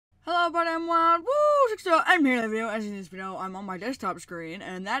up? I'm Wild. Woo! So I'm here in the video. As in this video, I'm on my desktop screen,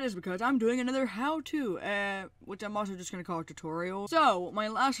 and that is because I'm doing another how-to, which I'm also just gonna call a tutorial. So my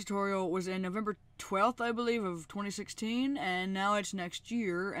last tutorial was in November 12th, I believe, of 2016, and now it's next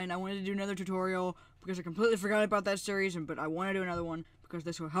year, and I wanted to do another tutorial because I completely forgot about that series, but I want to do another one because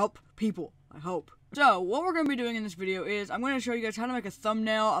this will help people, I hope. So, what we're going to be doing in this video is, I'm going to show you guys how to make a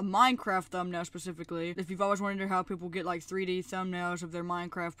thumbnail, a Minecraft thumbnail specifically. If you've always wondered how people get like 3D thumbnails of their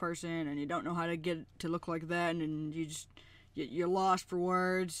Minecraft person, and you don't know how to get it to look like that, and you're lost for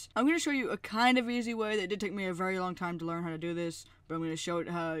words. I'm going to show you a kind of easy way that did take me a very long time to learn how to do this, but I'm going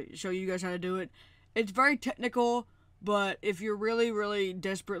to show you guys how to do it. It's very technical, but if you're really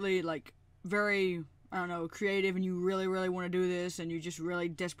desperately, like, very, I don't know, creative, and you really want to do this, and you just really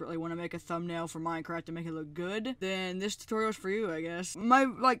desperately want to make a thumbnail for Minecraft to make it look good, then this tutorial is for you, I guess. My,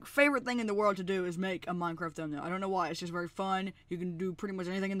 like, favorite thing in the world to do is make a Minecraft thumbnail. I don't know why, it's just very fun. You can do pretty much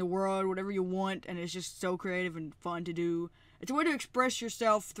anything in the world, whatever you want, and it's just so creative and fun to do. It's a way to express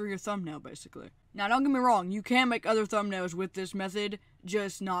yourself through your thumbnail, basically. Now, don't get me wrong, you can make other thumbnails with this method,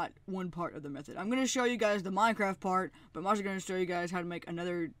 just not one part of the method. I'm going to show you guys the Minecraft part, but I'm also going to show you guys how to make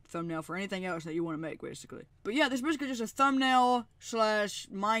another thumbnail for anything else that you want to make, basically. But yeah, this is basically just a thumbnail slash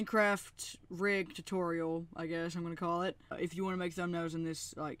Minecraft rig tutorial, I guess I'm going to call it. If you want to make thumbnails in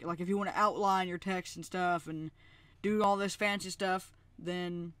this, like if you want to outline your text and stuff and do all this fancy stuff,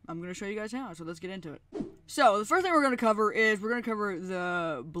 then I'm going to show you guys how, so let's get into it. So, the first thing we're going to cover is, we're going to cover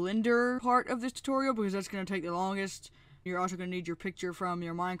the Blender part of this tutorial, because that's going to take the longest. You're also going to need your picture from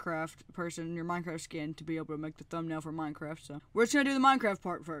your Minecraft person, your Minecraft skin, to be able to make the thumbnail for Minecraft, so we're just going to do the Minecraft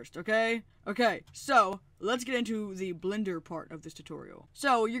part first, okay? Okay, so, let's get into the Blender part of this tutorial.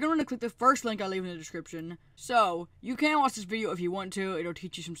 So, you're going to click the first link I leave in the description. So, you can watch this video if you want to, it'll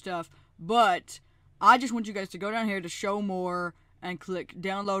teach you some stuff, but I just want you guys to go down here to show more, and click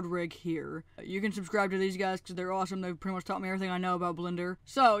download rig here. You can subscribe to these guys because they're awesome. They've pretty much taught me everything I know about Blender.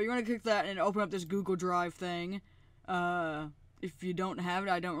 So you're gonna click that and open up this Google Drive thing. If you don't have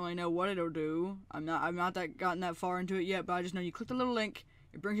it, I don't really know what it'll do. I've not gotten that far into it yet, but I just know you click the little link,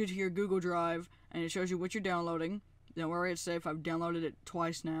 it brings you to your Google Drive, and it shows you what you're downloading. Don't worry, it's safe. I've downloaded it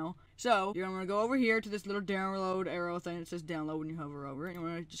twice now. So you're gonna go over here to this little download arrow thing that says download when you hover over it. You're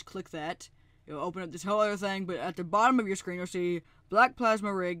gonna just click that. You'll open up this whole other thing, but at the bottom of your screen you'll see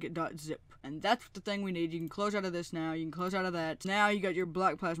blackplasmarig.zip. And that's the thing we need. You can close out of this now, you can close out of that. Now you got your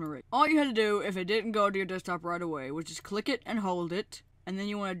black plasma rig. All you had to do, if it didn't go to your desktop right away, was just click it and hold it. And then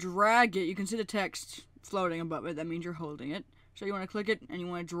you want to drag it. You can see the text floating above it, that means you're holding it. So you want to click it, and you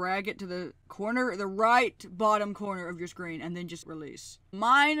want to drag it to the corner, the right bottom corner of your screen, and then just release.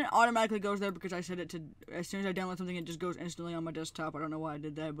 Mine automatically goes there because I set it to, as soon as I download something, it just goes instantly on my desktop. I don't know why I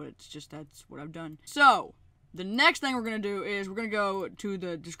did that, but it's just, that's what I've done. So, the next thing we're going to do is, we're going to go to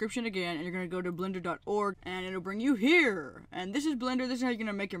the description again, and you're going to go to blender.org, and it'll bring you here. And this is Blender, this is how you're going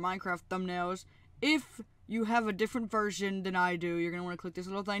to make your Minecraft thumbnails. If you have a different version than I do, you're going to want to click this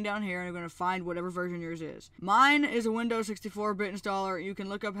little thing down here, and you're going to find whatever version yours is. Mine is a Windows 64-bit installer. You can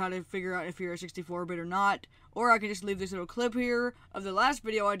look up how to figure out if you're a 64-bit or not, or I can just leave this little clip here of the last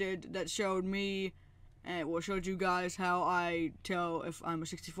video I did that showed me, and showed you guys how I tell if I'm a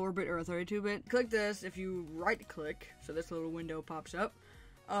 64-bit or a 32-bit. Click this. If you right-click, so this little window pops up,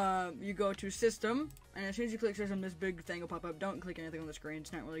 you go to System, and as soon as you click System, this big thing will pop up. Don't click anything on the screen.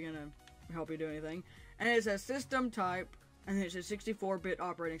 It's not really going to help you do anything. And it says System Type, and then it says 64-bit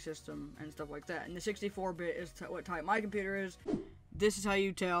operating system, and stuff like that. And the 64-bit is what type my computer is. This is how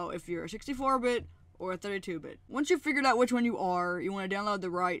you tell if you're a 64-bit or a 32-bit. Once you've figured out which one you are, you want to download the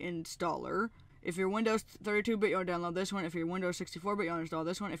right installer. If you're Windows 32-bit, you'll download this one. If you're Windows 64-bit, you'll install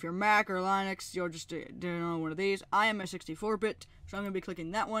this one. If you're Mac or Linux, you'll just download one of these. I am a 64-bit, so I'm going to be clicking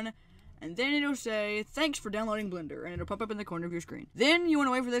that one. And then it'll say, thanks for downloading Blender, and it'll pop up in the corner of your screen. Then you want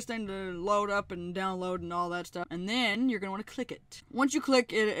to wait for this thing to load up and download and all that stuff, and then you're going to want to click it. Once you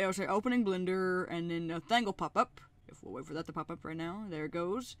click it, it'll say opening Blender, and then a thing will pop up. If we'll wait for that to pop up right now, there it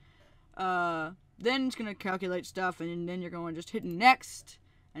goes. Then it's going to calculate stuff, and then you're going to just hit next,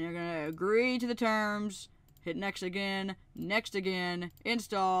 and you're going to agree to the terms, hit next again,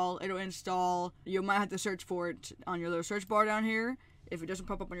 install, it'll install. You might have to search for it on your little search bar down here. If it doesn't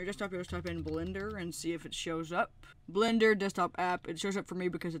pop up on your desktop, you'll just type in Blender and see if it shows up. Blender desktop app. It shows up for me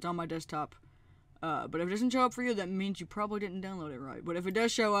because it's on my desktop. But if it doesn't show up for you, that means you probably didn't download it right. But if it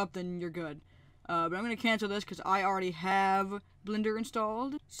does show up, then you're good. But I'm going to cancel this because I already have Blender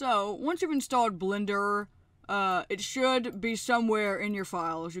installed. So, once you've installed Blender, it should be somewhere in your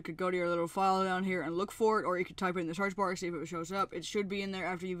files. You could go to your little file down here and look for it, or you could type it in the search bar, see if it shows up. It should be in there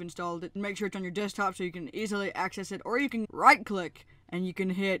after you've installed it. Make sure it's on your desktop so you can easily access it, or you can right-click and you can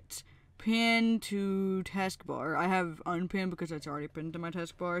hit pin to taskbar. I have unpinned because it's already pinned to my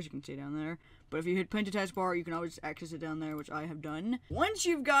taskbar, as you can see down there. But if you hit pin to taskbar, you can always access it down there, which I have done. Once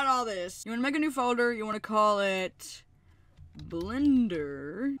you've got all this, you want to make a new folder. You want to call it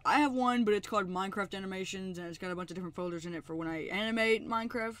Blender. I have one, but it's called Minecraft Animations, and it's got a bunch of different folders in it for when I animate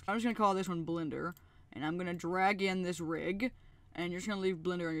Minecraft. I'm just going to call this one Blender, and I'm going to drag in this rig. And you're just going to leave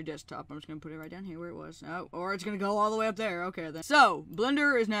Blender on your desktop. I'm just going to put it right down here where it was. Oh, or it's going to go all the way up there. Okay, then. So,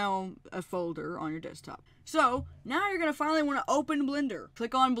 Blender is now a folder on your desktop. So, now you're going to finally want to open Blender.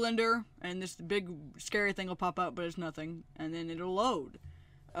 Click on Blender, and this big scary thing will pop up, but it's nothing. And then it'll load.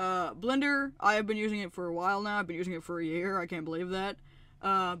 Blender, I have been using it for a while now. I've been using it for a year. I can't believe that.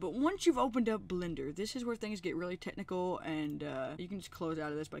 But once you've opened up Blender, this is where things get really technical, and you can just close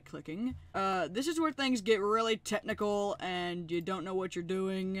out of this by clicking. This is where things get really technical, and you don't know what you're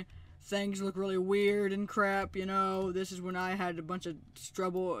doing. Things look really weird and crap, you know. This is when I had a bunch of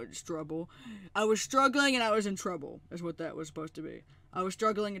struggle. I was struggling and I was in trouble, is what that was supposed to be. I was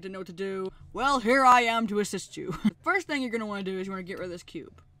struggling and didn't know what to do. Well, here I am to assist you. The first thing you're going to want to do is you want to get rid of this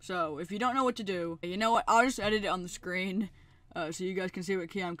cube. So, if you don't know what to do, you know what, I'll just edit it on the screen. So you guys can see what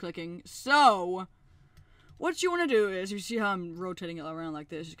key I'm clicking. So, what you want to do is, you see how I'm rotating it around like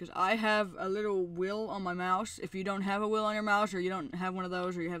this, because I have a little wheel on my mouse. If you don't have a wheel on your mouse, or you don't have one of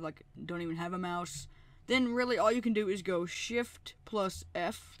those, or you have don't even have a mouse, then really all you can do is go Shift plus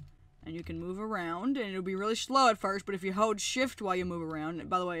F, and you can move around, and it'll be really slow at first, but if you hold Shift while you move around, and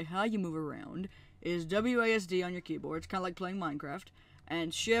by the way, how you move around is WASD on your keyboard. It's kind of like playing Minecraft.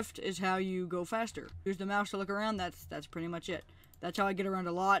 And Shift is how you go faster. Use the mouse to look around, that's pretty much it. That's how I get around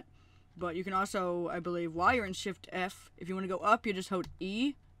a lot. But you can also, I believe, while you're in Shift F, if you want to go up, you just hold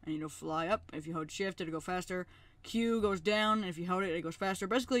E, and it'll fly up. If you hold Shift, it'll go faster. Q goes down, and if you hold it, it goes faster.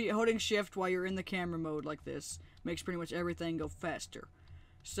 Basically, holding Shift while you're in the camera mode like this makes pretty much everything go faster.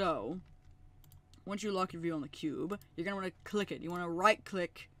 So, once you lock your view on the cube, you're going to want to click it. You want to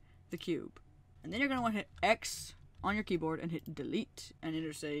right-click the cube. And then you're going to want to hit X on your keyboard and hit delete, and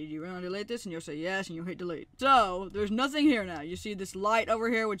it'll say, do you really want to delete this? And you'll say yes, and you'll hit delete. So there's nothing here now. You see this light over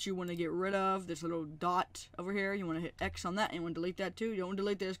here, which you want to get rid of. This little dot over here, you want to hit X on that, and you want to delete that too. You don't want to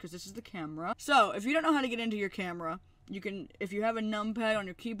delete this because this is the camera. So if you don't know how to get into your camera, you can, if you have a numpad on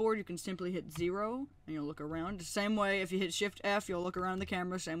your keyboard, you can simply hit 0 and you'll look around. The same way, if you hit Shift F, you'll look around the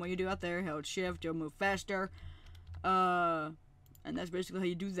camera. Same way you do out there. Hold Shift, you'll move faster. And that's basically how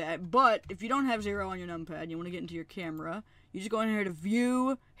you do that. But if you don't have 0 on your numpad, you want to get into your camera, you just go in here to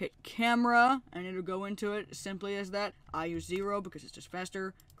View, hit Camera, and it'll go into it simply as that. I use 0 because it's just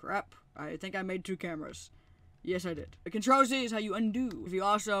faster. Crap. I think I made 2 cameras. Yes, I did. The Control Z is how you undo. If you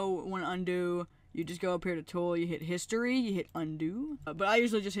also want to undo, you just go up here to Tool, you hit History, you hit Undo. But I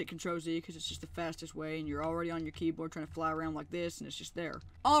usually just hit Control Z because it's just the fastest way, and you're already on your keyboard trying to fly around like this, and it's just there.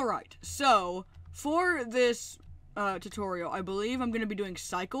 Alright, so for this tutorial, I believe I'm going to be doing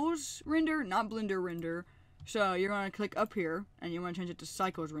Cycles render, not Blender render. So you're going to click up here, and you want to change it to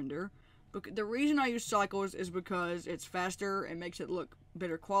Cycles render. But the reason I use Cycles is because it's faster, it makes it look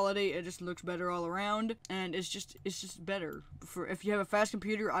better quality, it just looks better all around, and it's just better. For if you have a fast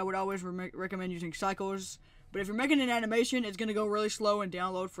computer, I would always recommend using Cycles. But if you're making an animation, it's going to go really slow and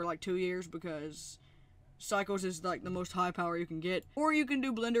download for like 2 years because Cycles is like the most high power you can get. Or you can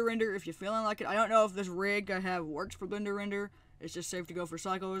do Blender render if you're feeling like it. I don't know if this rig I have works for Blender render. It's just safe to go for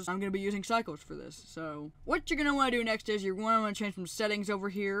Cycles. I'm going to be using Cycles for this. So what you're going to want to do next is you're going to want to change some settings over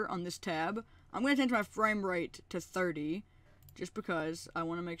here on this tab. I'm going to change my frame rate to 30 just because I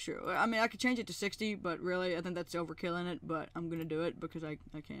want to make sure. I mean, I could change it to 60, but really I think that's overkilling it, but I'm going to do it because I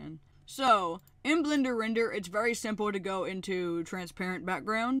can. So in Blender render, it's very simple to go into transparent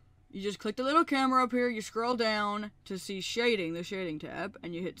background. You just click the little camera up here, you scroll down to see shading, the shading tab,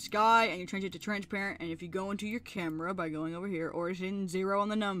 and you hit sky, and you change it to transparent, and if you go into your camera by going over here, or hitting 0 on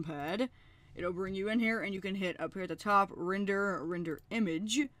the numpad, it'll bring you in here, and you can hit up here at the top, render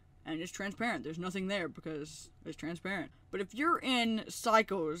image, and it's transparent. There's nothing there because it's transparent. But if you're in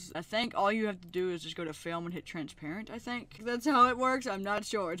Cycles, I think all you have to do is just go to film and hit transparent, I think. That's how it works. I'm not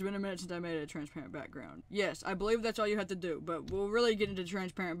sure. It's been a minute since I made a transparent background. Yes, I believe that's all you have to do, but we'll really get into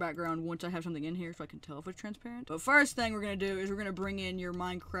transparent background once I have something in here so I can tell if it's transparent. But first thing we're going to do is we're going to bring in your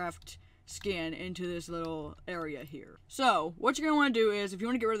Minecraft skin into this little area here. So what you're going to want to do is, if you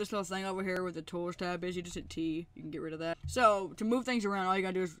want to get rid of this little thing over here where the tools tab is, you just hit T. You can get rid of that. So to move things around, all you got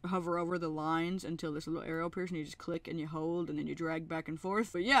to do is hover over the lines until this little arrow appears, and you just click and you hold and then you drag back and forth.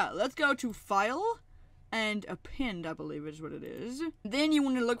 But yeah, let's go to File and Append, I believe is what it is. Then you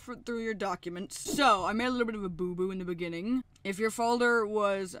want to look through your documents. So I made a little bit of a boo-boo in the beginning. If your folder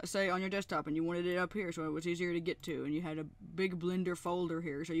was, say, on your desktop and you wanted it up here so it was easier to get to, and you had a big Blender folder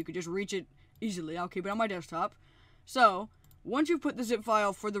here so you could just reach it easily, I'll keep it on my desktop. So, once you put the zip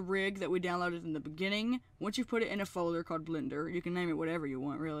file for the rig that we downloaded in the beginning, once you put it in a folder called Blender, you can name it whatever you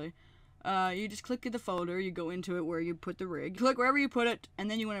want, really. You just click the folder, you go into it where you put the rig, click wherever you put it,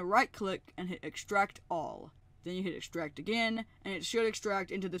 and then you want to right click and hit extract all. Then you hit extract again, and it should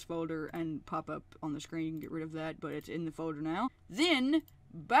extract into this folder and pop up on the screen. You can get rid of that, but it's in the folder now. Then,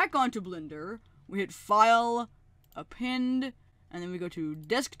 back onto Blender, we hit File, Append, and then we go to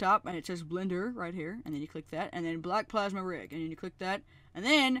Desktop, and it says Blender right here, and then you click that, and then Black Plasma Rig, and then you click that, and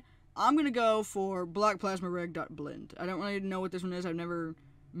then I'm going to go for blackplasmarig.blend. I don't really know what this one is, I've never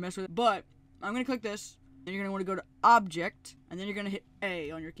messed with it, but I'm going to click this. Then you're going to want to go to Object, and then you're going to hit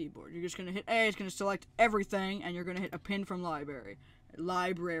A on your keyboard. You're just going to hit A, it's going to select everything, and you're going to hit Append from Library.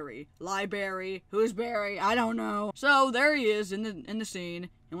 Library, who's Barry? I don't know. So, there he is in the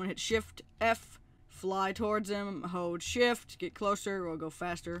scene. You want to hit Shift F, fly towards him, hold Shift, get closer, we'll go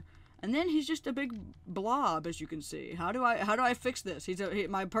faster. And then he's just a big blob, as you can see. How do I fix this?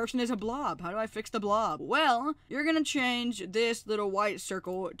 My person is a blob. How do I fix the blob? Well, you're going to change this little white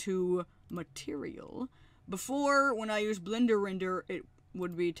circle to Material. Before, when I used Blender Render, it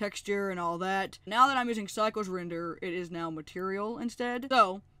would be texture and all that. Now that I'm using Cycles Render, it is now Material instead.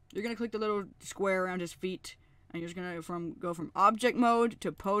 So, you're going to click the little square around his feet, and you're just going to go from Object Mode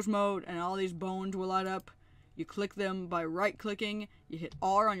to Pose Mode, and all these bones will light up. You click them by right-clicking, you hit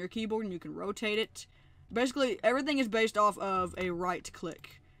R on your keyboard, and you can rotate it. Basically, everything is based off of a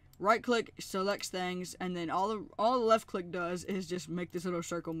right-click. Right-click selects things, and then all the left-click does is just make this little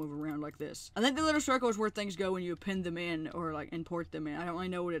circle move around like this. I think the little circle is where things go when you append them in, or like import them in. I don't really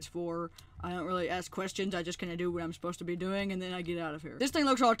know what it's for. I don't really ask questions, I just kind of do what I'm supposed to be doing, and then I get out of here. This thing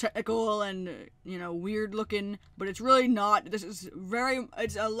looks all technical and, you know, weird looking, but it's really not.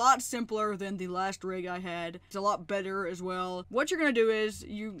 It's a lot simpler than the last rig I had. It's a lot better as well. What you're gonna do is,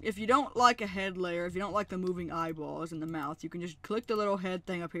 if you don't like a head layer, if you don't like the moving eyeballs and the mouth, you can just click the little head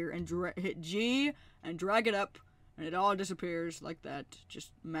thing up here and hit G and drag it up, and it all disappears like that,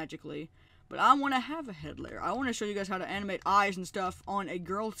 just magically. But I want to have a head layer. I want to show you guys how to animate eyes and stuff on a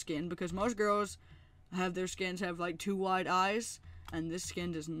girl's skin, because most girls have their skins have like 2 wide eyes, and this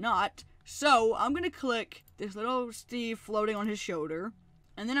skin does not. So I'm going to click this little Steve floating on his shoulder,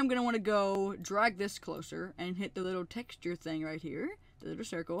 and then I'm going to want to go drag this closer and hit the little texture thing right here, the little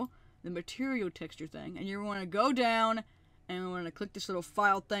circle, the material texture thing, and you want to go down and we're going to click this little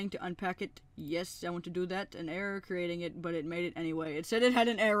file thing to unpack it. Yes, I want to do that. An error creating it, but it made it anyway. It said it had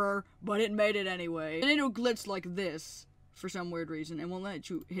an error, but it made it anyway. And it'll glitch like this for some weird reason. It won't let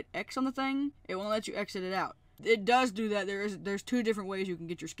you hit X on the thing. It won't let you exit it out. It does do that. There's 2 different ways you can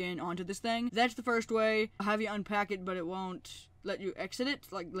get your skin onto this thing. That's the first way. I'll have you unpack it, but it won't let you exit it,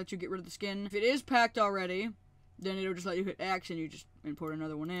 like let you get rid of the skin. If it is packed already, then it'll just let you hit X and you just import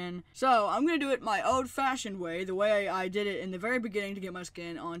another one in. So, I'm going to do it my old-fashioned way, the way I did it in the very beginning to get my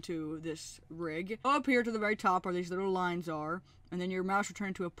skin onto this rig. Go up here to the very top where these little lines are, and then your mouse will turn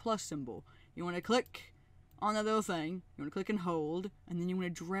into a plus symbol. You want to click on that little thing, you want to click and hold, and then you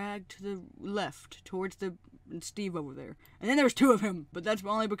want to drag to the left towards the Steve over there. And then there's 2 of him, but that's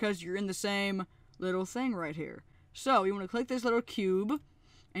only because you're in the same little thing right here. So, you want to click this little cube,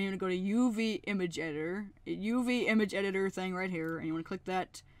 and you're going to go to UV image editor thing right here, and you want to click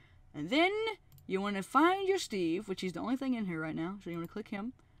that, and then you want to find your Steve, which is the only thing in here right now, so you want to click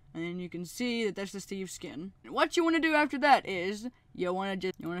him, and then you can see that that's the Steve skin. And what you want to do after that is, you want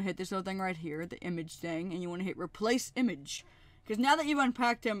to hit this little thing right here, the image thing, and you want to hit replace image. Because now that you've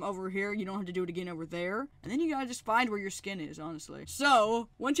unpacked him over here, you don't have to do it again over there. And then you gotta just find where your skin is, honestly. So,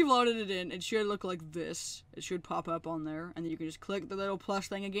 once you've loaded it in, it should look like this. It should pop up on there. And then you can just click the little plus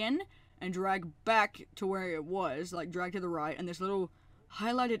thing again, and drag back to where it was. Like, drag to the right, and this little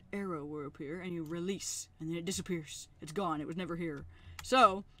highlighted arrow will appear, and you release. And then it disappears. It's gone. It was never here.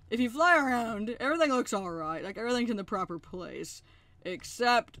 So, if you fly around, everything looks alright. Like, everything's in the proper place.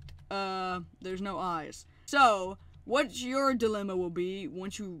 Except, there's no eyes. So, what your dilemma will be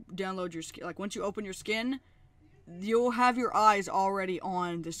once you download your skin, like once you open your skin, you'll have your eyes already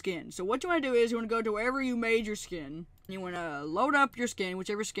on the skin. So what you want to do is you want to go to wherever you made your skin, and you want to load up your skin,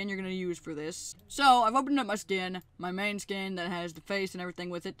 whichever skin you're going to use for this. So I've opened up my skin, my main skin that has the face and everything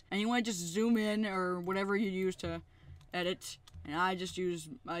with it, and you want to just zoom in or whatever you use to edit. And I use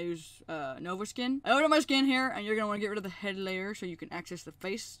Nova Skin. I open up my skin here, and you're going to want to get rid of the head layer so you can access the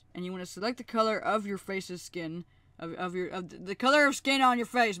face, and you want to select the color of your face's skin. Of the color of skin on your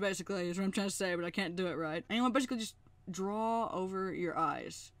face, basically, is what I'm trying to say, but I can't do it right. And you want to basically just draw over your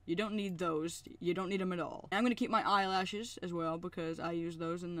eyes. You don't need those. You don't need them at all. And I'm going to keep my eyelashes as well because I use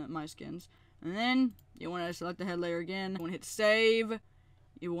those in my skins. And then you want to select the head layer again. You want to hit save.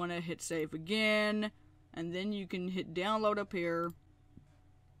 You want to hit save again. And then you can hit download up here.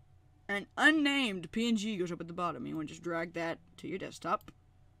 An unnamed PNG goes up at the bottom. You want to just drag that to your desktop.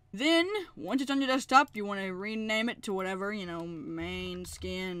 Then, once it's on your desktop, you want to rename it to whatever, you know, main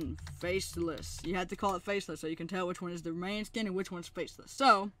skin faceless. You have to call it faceless so you can tell which one is the main skin and which one's faceless.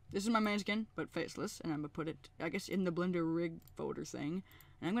 So, this is my main skin, but faceless, and I'm going to put it, I guess, in the Blender rig folder thing.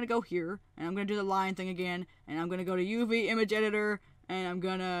 And I'm going to go here, and I'm going to do the line thing again, and I'm going to go to UV image editor, and I'm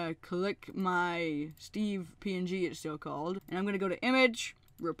going to click my Steve PNG, it's still called. And I'm going to go to image,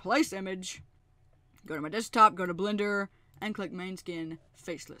 replace image, go to my desktop, go to Blender, and click main skin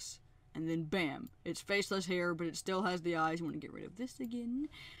faceless, and then bam, it's faceless here, but it still has the eyes. You want to get rid of this again.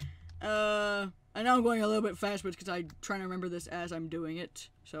 I know I'm going a little bit fast, but it's because I'm trying to remember this as I'm doing it,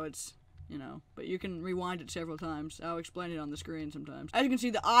 so it's, you know, but you can rewind it several times. I'll explain it on the screen sometimes. As you can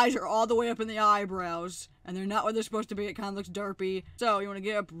see, the eyes are all the way up in the eyebrows, and they're not where they're supposed to be. It kind of looks derpy. So you want to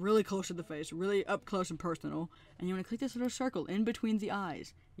get up really close to the face, really up close and personal, and you want to click this little circle in between the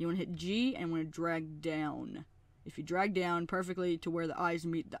eyes. You want to hit G and want to drag down. If you drag down perfectly to where the eyes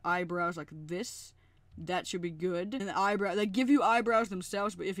meet the eyebrows like this, that should be good. And the eyebrow, they give you eyebrows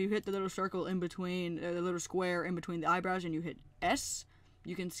themselves, but if you hit the little circle in between, the little square in between the eyebrows and you hit S,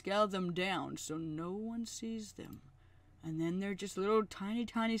 you can scale them down so no one sees them. And then they're just little tiny,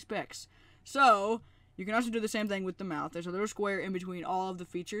 tiny specks. So, you can also do the same thing with the mouth. There's a little square in between all of the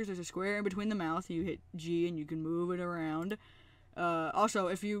features. There's a square in between the mouth. You hit G and you can move it around. Also,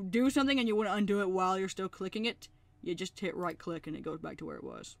 if you do something and you want to undo it while you're still clicking it, you just hit right click and it goes back to where it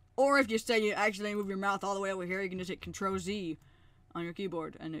was. Or if you say you actually move your mouth all the way over here, you can just hit Control Z on your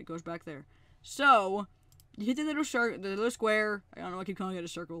keyboard and it goes back there. So, you hit the little the little square. I don't know why I keep calling it a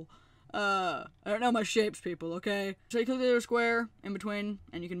circle. I don't know my shapes, people, okay? So you click the little square in between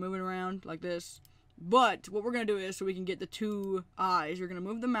and you can move it around like this. But what we're going to do is, so we can get the two eyes, you're going to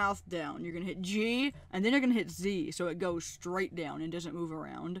move the mouth down. You're going to hit G, and then you're going to hit Z, so it goes straight down and doesn't move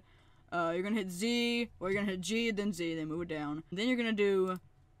around. You're going to hit Z, or you're going to hit G, then Z, then move it down. And then you're going to do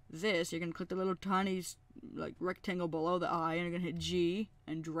this. You're going to click the little tiny, like, rectangle below the eye, and you're going to hit G,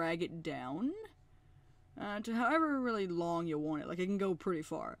 and drag it down. To however really long you want it. Like, it can go pretty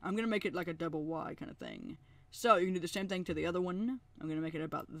far. I'm going to make it like a double Y kind of thing. So, you can do the same thing to the other one. I'm going to make it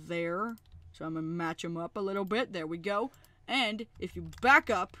about there. So I'm going to match them up a little bit. There we go. And if you back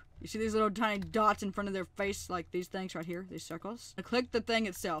up, you see these little tiny dots in front of their face, like these things right here, these circles. I click the thing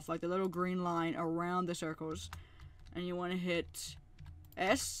itself, like the little green line around the circles. And you want to hit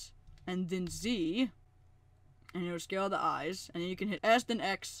S and then Z. And it'll scale the eyes. And then you can hit S, then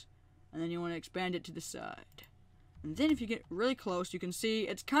X. And then you want to expand it to the side. And then if you get really close, you can see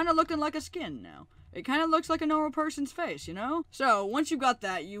it's kind of looking like a skin now. It kind of looks like a normal person's face, you know? So, once you've got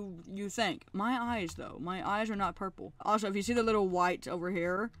that, you think, my eyes, though. My eyes are not purple. Also, if you see the little white over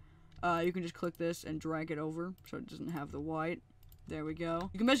here, you can just click this and drag it over so it doesn't have the white. There we go.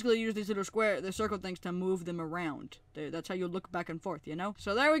 You can basically use these little the circle things to move them around. That's how you look back and forth, you know?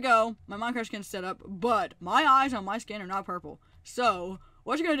 So, there we go. My Minecraft skin's set up, but my eyes on my skin are not purple. So,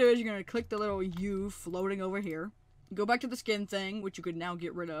 what you're going to do is you're going to click the little U floating over here. Go back to the skin thing, which you could now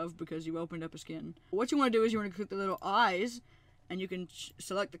get rid of because you opened up a skin. What you want to do is you want to click the little eyes, and you can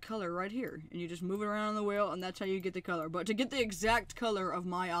select the color right here. And you just move it around on the wheel, and that's how you get the color. But to get the exact color of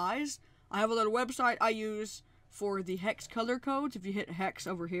my eyes, I have a little website I use for the Hex Color Codes. If you hit Hex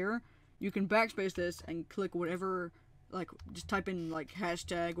over here, you can backspace this and click whatever, like, just type in, like,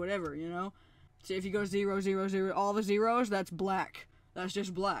 hashtag, whatever, you know? So if you go 0, 0, 0, all the zeros, that's black. That's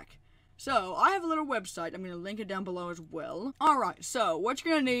just black. So, I have a little website. I'm going to link it down below as well. Alright, so, what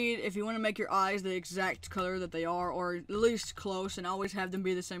you're going to need if you want to make your eyes the exact color that they are, or at least close, and always have them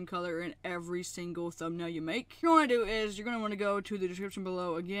be the same color in every single thumbnail you make, what you want to do is, you're going to want to go to the description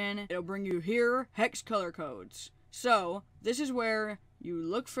below again. It'll bring you here, Hex Color Codes. So, this is where you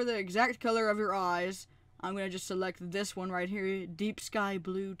look for the exact color of your eyes. I'm going to just select this one right here, Deep Sky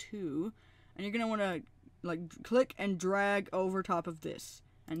Blue 2. And you're going to want to, like, click and drag over top of this.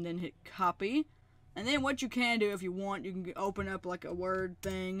 And then hit copy. And then what you can do if you want, you can open up like a Word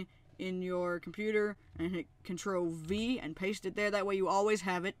thing in your computer and hit Control V and paste it there. That way you always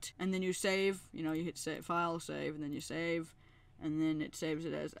have it. And then you save, you know, you hit save, file, save, and then you save. And then it saves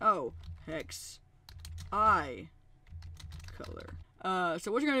it as, oh, Hex Eye Color.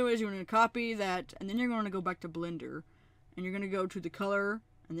 So what you're going to do is you're going to copy that, and then you're going to go back to Blender. And you're going to go to the color,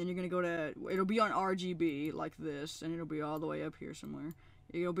 and then you're going to go to, it'll be on RGB like this, and it'll be all the way up here somewhere.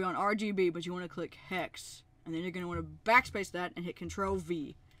 It'll be on RGB, but you want to click Hex. and then you're going to want to backspace that and hit Control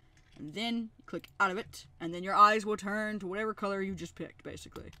V. And then click out of it, and then your eyes will turn to whatever color you just picked,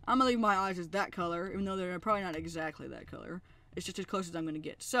 basically. I'm going to leave my eyes as that color, even though they're probably not exactly that color. It's just as close as I'm going to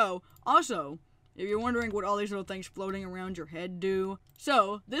get. So, also, if you're wondering what all these little things floating around your head do,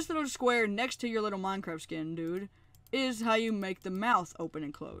 so, this little square next to your little Minecraft skin, dude, is how you make the mouth open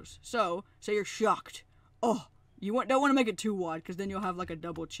and close. So, say you're shocked. Oh, you don't want to make it too wide, because then you'll have like a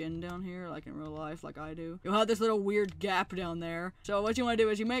double chin down here, like in real life, like I do. You'll have this little weird gap down there. So what you want to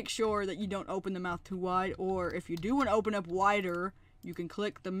do is you make sure that you don't open the mouth too wide, or if you do want to open up wider, you can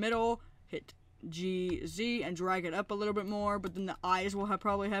click the middle, hit G, Z, and drag it up a little bit more, but then the eyes will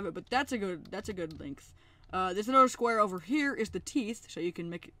probably have it, but that's a good length. This little square over here is the teeth, so you can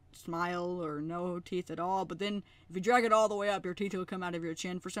make it smile or no teeth at all, but then if you drag it all the way up, your teeth will come out of your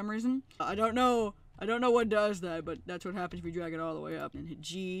chin for some reason. I don't know what does that, but that's what happens if you drag it all the way up. And hit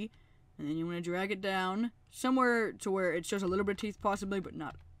G, and then you want to drag it down somewhere to where it shows a little bit of teeth possibly, but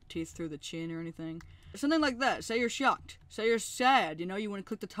not teeth through the chin or anything. Something like that. Say you're shocked. Say you're sad. You know, you want to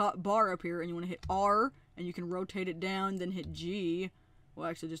click the top bar up here, and you want to hit R, and you can rotate it down, then hit G. Well,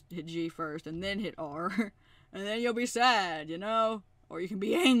 actually, just hit G first, and then hit R. And then you'll be sad, you know? Or you can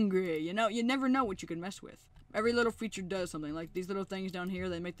be angry, you know? You never know what you can mess with. Every little feature does something. Like these little things down here,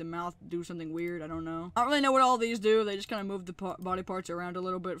 they make the mouth do something weird. I don't know. I don't really know what all these do. They just kind of move the body parts around a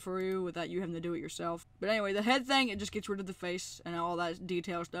little bit for you without you having to do it yourself. But anyway, the head thing, it just gets rid of the face and all that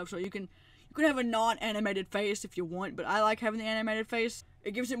detail stuff. So you can have a non-animated face if you want, but I like having the animated face.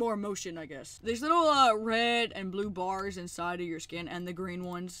 It gives it more emotion, I guess. These little red and blue bars inside of your skin and the green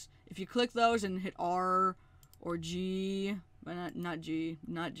ones, if you click those and hit R or G, but not G,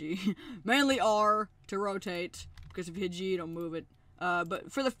 mainly R to rotate, because if you hit G, it'll move it.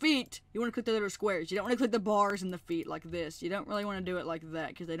 But for the feet, you want to click the little squares. You don't want to click the bars in the feet like this. You don't really want to do it like that,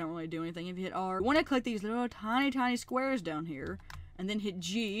 because they don't really do anything if you hit R. You want to click these little tiny squares down here, and then hit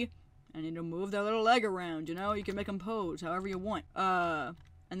G, and it'll move their little leg around, you know? You can make them pose however you want. And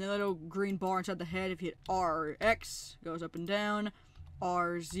the little green bar inside the head, if you hit R, X goes up and down.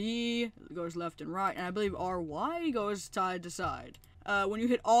 RZ goes left and right, and I believe RY goes side to side. When you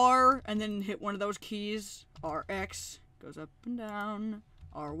hit R and then hit one of those keys, RX goes up and down,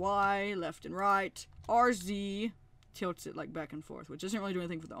 RY left and right, RZ tilts it like back and forth, which doesn't really do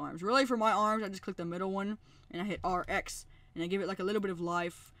anything for the arms. Really, for my arms, I just click the middle one and I hit RX and I give it like a little bit of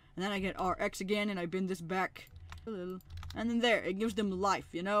life, and then I get RX again and I bend this back a little, and then there, it gives them life,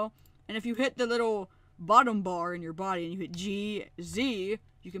 you know? And if you hit the little bottom bar in your body and you hit G, Z,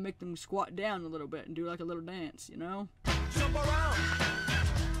 you can make them squat down a little bit and do like a little dance, you know? Jump around!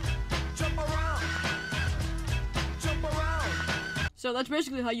 Jump around! Jump around! So that's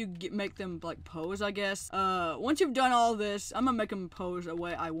basically how you make them like pose, I guess. Once you've done all this, I'm gonna make him pose the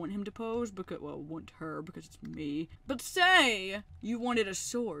way I want him to pose, because, well, want her, because it's me. But say you wanted a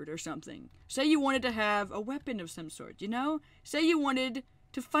sword or something. Say you wanted to have a weapon of some sort, you know? Say you wanted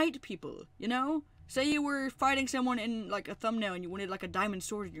to fight people, you know? Say you were fighting someone in, like, a thumbnail and you wanted, like, a diamond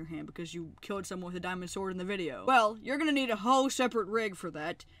sword in your hand because you killed someone with a diamond sword in the video. Well, you're gonna need a whole separate rig for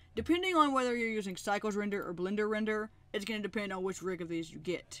that. Depending on whether you're using Cycles Render or Blender Render, it's gonna depend on which rig of these you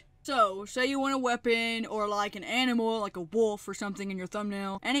get. So, say you want a weapon or, like, an animal, like a wolf or something in your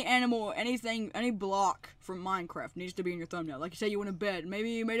thumbnail. Any animal, anything, any block from Minecraft needs to be in your thumbnail. Like, you say you want a bed.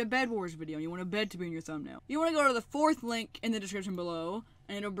 Maybe you made a Bed Wars video and you want a bed to be in your thumbnail. You want to go to the fourth link in the description below,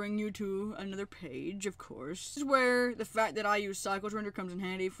 and it'll bring you to another page, of course. This is where the fact that I use Cycles Render comes in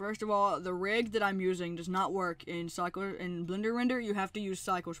handy. First of all, the rig that I'm using does not work in Blender Render. You have to use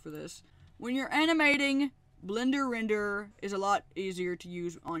Cycles for this. When you're animating, Blender Render is a lot easier to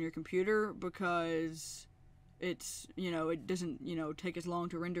use on your computer because it's, you know, it doesn't, you know, take as long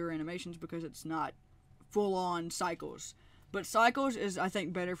to render animations because it's not full-on Cycles. But Cycles is, I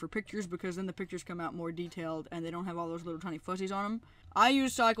think, better for pictures because then the pictures come out more detailed and they don't have all those little tiny fuzzies on them. I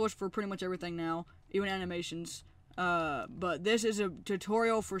use Cycles for pretty much everything now, even animations. But this is a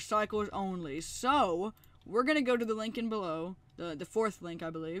tutorial for Cycles only. So, we're going to go to the link in below, the fourth link,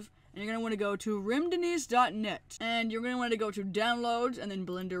 I believe. And you're going to want to go to rimdenise.net. And you're going to want to go to Downloads and then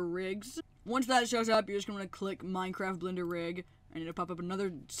Blender Rigs. Once that shows up, you're just going to want to click Minecraft Blender Rig. And it'll pop up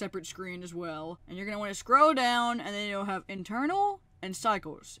another separate screen as well. And you're going to want to scroll down, and then you'll have Internal and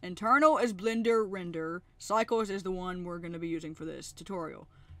Cycles. Internal is Blender Render. Cycles is the one we're going to be using for this tutorial.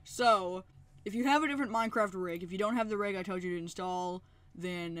 So, if you have a different Minecraft rig, if you don't have the rig I told you to install,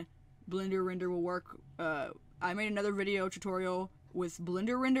 then Blender Render will work. I made another video tutorial with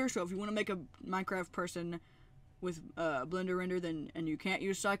Blender Render, so if you want to make a Minecraft person with Blender Render, then and you can't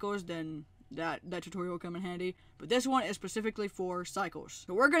use Cycles, then that tutorial will come in handy. But this one is specifically for cycles.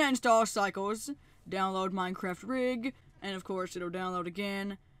 So we're gonna install cycles, download Minecraft rig, and of course it'll download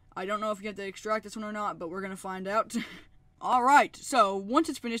again. I don't know if you have to extract this one or not, but we're gonna find out. Alright, so once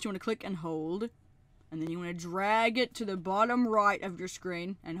it's finished, you want to click and hold. And then you want to drag it to the bottom right of your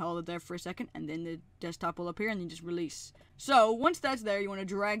screen and hold it there for a second, and then the desktop will appear and you just release. So once that's there, you want to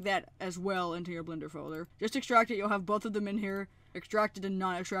drag that as well into your Blender folder. Just extract it, you'll have both of them in here, extracted and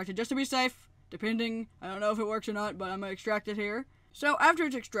not extracted, just to be safe, depending. I don't know if it works or not, but I'm going to extract it here. So after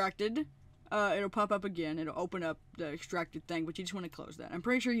it's extracted, it'll pop up again. It'll open up the extracted thing, but you just want to close that. I'm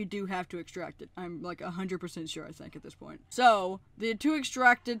pretty sure you do have to extract it. I'm like 100% sure, I think, at this point. So the two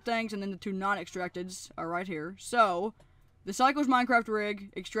extracted things and then the two non-extracteds are right here. So the Cycles Minecraft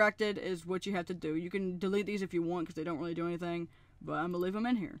rig extracted is what you have to do. You can delete these if you want because they don't really do anything, but I'm going to leave them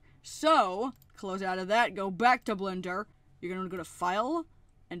in here. So close out of that, go back to Blender. You're going to go to File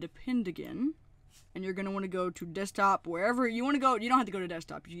and Append again. And you're going to want to go to desktop, wherever you want to go. You don't have to go to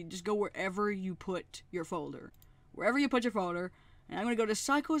desktop. You just go wherever you put your folder. Wherever you put your folder. And I'm going to go to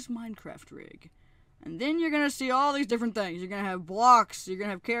Cycles Minecraft rig. And then you're going to see all these different things. You're going to have blocks. You're going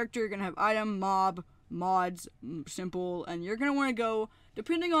to have character. You're going to have item, mob, mods, simple. And you're going to want to go,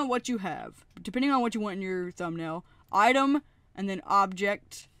 depending on what you have. Depending on what you want in your thumbnail. Item and then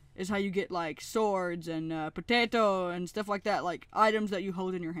object is how you get like swords and potato and stuff like that. Like items that you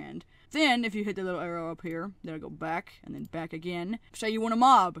hold in your hand. Then, if you hit the little arrow up here, that'll go back, and then back again. Say you want a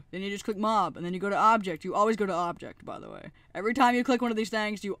mob, then you just click mob, and then you go to object. You always go to object, by the way. Every time you click one of these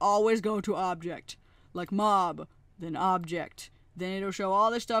things, you always go to object. Like mob, then object. Then it'll show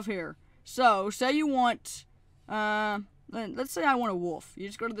all this stuff here. So, say you want, let's say I want a wolf. You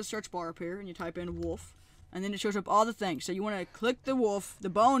just go to the search bar up here, and you type in wolf. And then it shows up all the things. So you want to click the wolf, the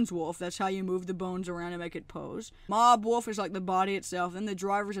bones wolf. That's how you move the bones around and make it pose. Mob wolf is like the body itself. Then the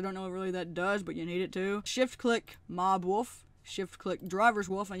drivers, I don't know what really that does, but you need it to. Shift click mob wolf. Shift click drivers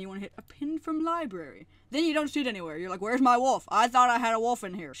wolf. And you want to hit append from library. Then you don't see it anywhere. You're like, where's my wolf? I thought I had a wolf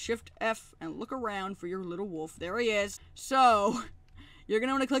in here. Shift F and look around for your little wolf. There he is. So you're going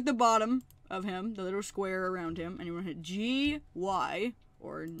to want to click the bottom of him, the little square around him. And you want to hit GY.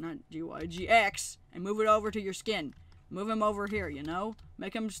 Or not GY, GX, and move it over to your skin. Move him over here, you know?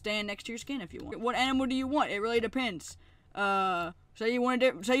 Make him stand next to your skin if you want. What animal do you want? It really depends. Say you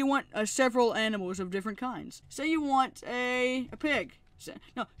want several animals of different kinds. Say you want a pig.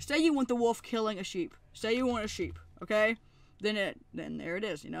 Say you want the wolf killing a sheep. Say you want a sheep, okay? Then there it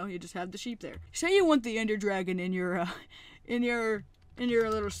is, you know? You just have the sheep there. Say you want the Ender Dragon in your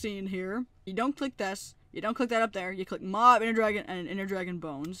little scene here. You don't click this. You don't click that up there. You click Mob, Ender Dragon, and Ender Dragon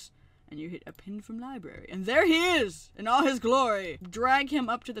Bones. And you hit Append from Library. And there he is! In all his glory! Drag him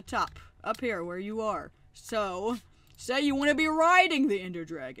up to the top. Up here, where you are. So, say you want to be riding the Ender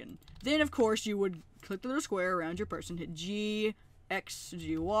Dragon. Then, of course, you would click the little square around your person. Hit G, X,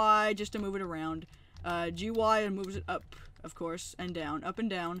 G, Y, just to move it around. GY moves it up, of course, and down. Up and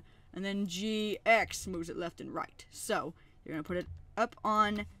down. And then GX moves it left and right. So, you're going to put it up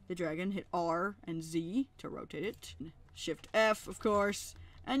on the dragon, hit R and Z to rotate it. Shift F, of course.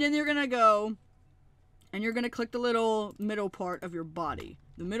 And then you're gonna go and you're gonna click the little middle part of your body.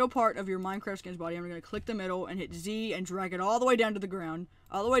 The middle part of your Minecraft skin's body. I'm gonna click the middle and hit Z and drag it all the way down to the ground.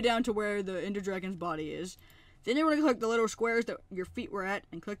 All the way down to where the Ender Dragon's body is. Then you're gonna click the little squares that your feet were at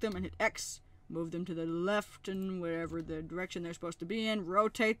and click them and hit X. Move them to the left and whatever the direction they're supposed to be in.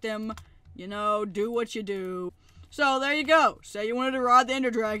 Rotate them. You know, do what you do. So, there you go. Say you wanted to ride the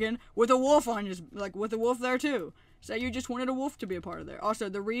Ender Dragon with a wolf on his, like, with a wolf there, too. Say you just wanted a wolf to be a part of there. Also,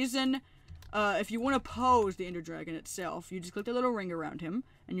 the reason, if you want to pose the Ender Dragon itself, you just click the little ring around him,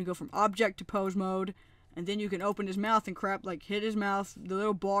 and you go from object to pose mode, and then you can open his mouth and crap, like, hit his mouth, the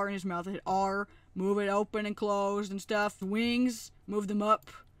little bar in his mouth, hit R, move it open and closed and stuff. Wings, move them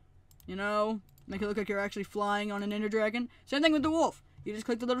up, you know, make it look like you're actually flying on an Ender Dragon. Same thing with the wolf. You just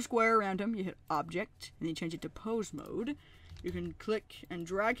click the little square around him, you hit object, and then you change it to pose mode. You can click and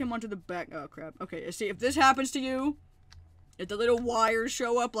drag him onto the back. Oh, crap. Okay, see, if this happens to you, if the little wires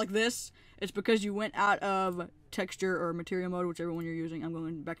show up like this, it's because you went out of texture or material mode, whichever one you're using. I'm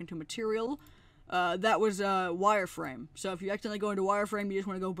going back into material. That was wireframe. So if you accidentally go into wireframe, you just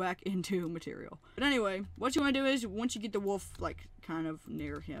want to go back into material. But anyway, what you want to do is, once you get the wolf, like, kind of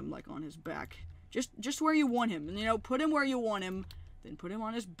near him, like on his back, just where you want him. And, you know, put him where you want him. Then put him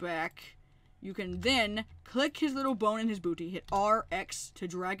on his back. You can then click his little bone in his booty, hit RX to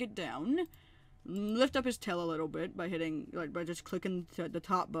drag it down. Lift up his tail a little bit by hitting, like, by just clicking to the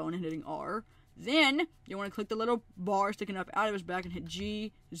top bone and hitting R. Then, you want to click the little bar sticking up out of his back and hit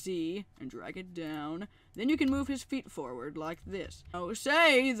G, Z, and drag it down. Then you can move his feet forward like this. Now,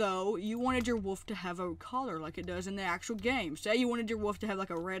 say, though, you wanted your wolf to have a collar like it does in the actual game. Say you wanted your wolf to have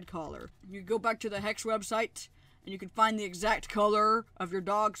like a red collar. You go back to the Hex website, and you can find the exact color of your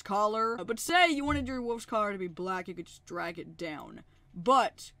dog's collar. But say you wanted your wolf's collar to be black, you could just drag it down.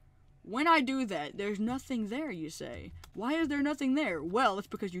 But when I do that, there's nothing there, you say. Why is there nothing there? Well, it's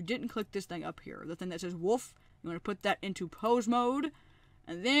because you didn't click this thing up here. The thing that says wolf, you want to put that into pose mode.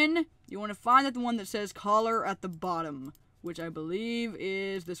 And then you want to find the one that says collar at the bottom, which I believe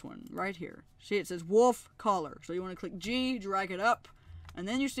is this one right here. See, it says wolf collar. So you want to click G, drag it up. And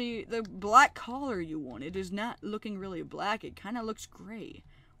then you see the black collar you want. It is not looking really black. It kind of looks gray.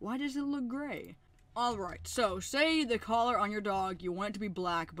 Why does it look gray? Alright, so say the collar on your dog, you want it to be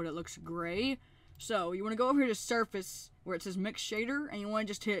black, but it looks gray. So you want to go over here to surface, where it says mix shader, and you want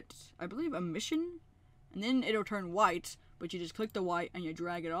to just hit, I believe, emission. And then it'll turn white, but you just click the white, and you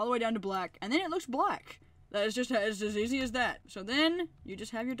drag it all the way down to black, and then it looks black. That is just as easy as that. So then, you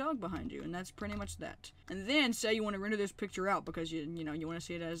just have your dog behind you, and that's pretty much that. And then, say you want to render this picture out, because you want to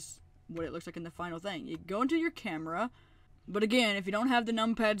see it as what it looks like in the final thing. You go into your camera. But again, if you don't have the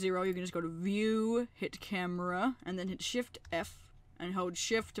numpad 0, you can just go to View, hit Camera, and then hit Shift F, and hold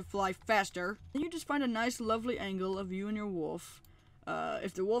Shift to fly faster. Then you just find a nice, lovely angle of you and your wolf.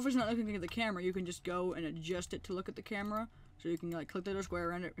 If the wolf is not looking at the camera, you can just go and adjust it to look at the camera. So you can like click the little square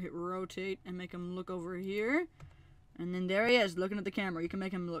around it, hit Rotate, and make him look over here. And then there he is, looking at the camera. You can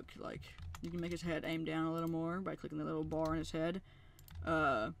make him look like, you can make his head aim down a little more by clicking the little bar on his head.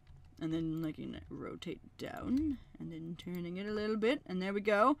 And then making it rotate down, and then turning it a little bit, and there we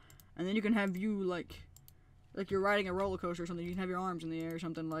go. And then you can have you like you're riding a roller coaster or something. You can have your arms in the air or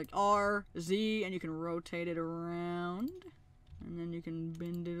something, like R, Z, and you can rotate it around. And then you can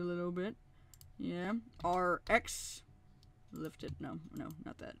bend it a little bit. Yeah. R, X, lift it. No,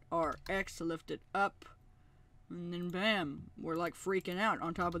 not that. R, X, lift it up. And then bam, we're like freaking out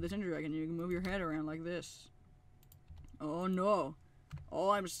on top of this Ender Dragon. You can move your head around like this. Oh no. Oh,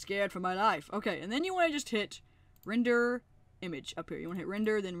 I'm scared for my life. Okay, and then you want to just hit render image up here. You want to hit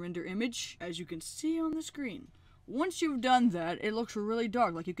render, then render image, as you can see on the screen. Once you've done that, it looks really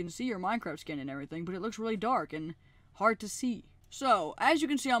dark. Like, you can see your Minecraft skin and everything, but it looks really dark and hard to see. So, as you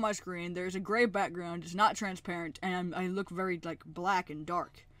can see on my screen, there's a gray background. It's not transparent, and I look very, like, black and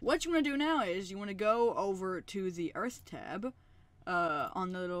dark. What you want to do now is you want to go over to the Earth tab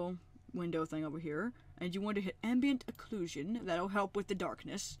on the little window thing over here. And you want to hit ambient occlusion. That'll help with the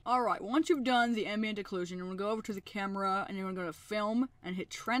darkness. Alright, once you've done the ambient occlusion, you want to go over to the camera and you want to go to film and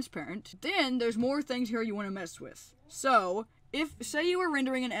hit transparent. Then there's more things here you want to mess with. So, say you were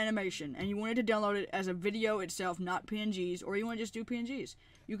rendering an animation and you wanted to download it as a video itself, not PNGs, or you want to just do PNGs,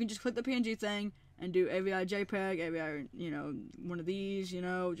 you can just click the PNG thing and do AVI JPEG, AVI, one of these,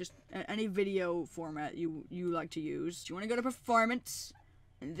 just any video format you like to use. You want to go to performance.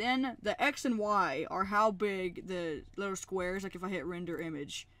 And then the X and Y are how big the little squares, like if I hit render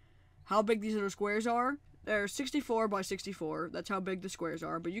image, how big these little squares are. They're 64 by 64. That's how big the squares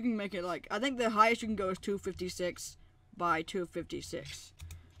are. But you can make it like, I think the highest you can go is 256 by 256.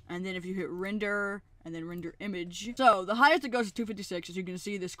 And then if you hit render and then render image. So the highest it goes is 256. As you can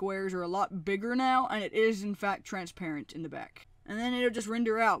see, the squares are a lot bigger now. And it is in fact transparent in the back. And then it'll just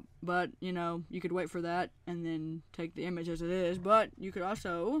render out, but, you could wait for that and then take the image as it is, but you could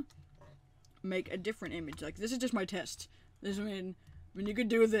also make a different image. Like, this is just my test. You could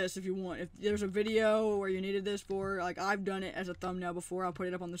do this if you want. If there's a video where you needed this for, like, I've done it as a thumbnail before, I'll put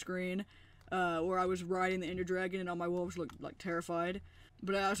it up on the screen, where I was riding the Ender Dragon and all my wolves looked, like, terrified,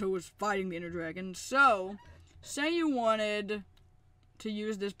 but I also was fighting the Ender Dragon. So, say you wanted to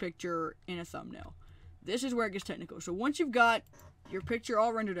use this picture in a thumbnail. This is where it gets technical. So once you've got your picture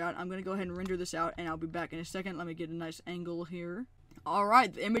all rendered out, I'm going to go ahead and render this out, and I'll be back in a second. Let me get a nice angle here.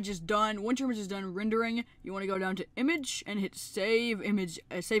 Alright, the image is done. Once your image is done rendering, you want to go down to image and hit save image,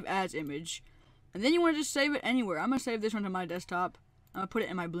 save as image. And then you want to just save it anywhere. I'm going to save this one to my desktop. I'm going to put it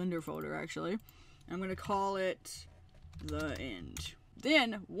in my Blender folder, actually. I'm going to call it the end.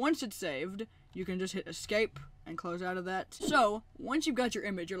 Then, once it's saved, you can just hit escape and close out of that. So, once you've got your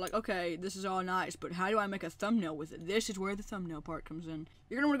image, you're like, okay, this is all nice, but how do I make a thumbnail with it? This is where the thumbnail part comes in.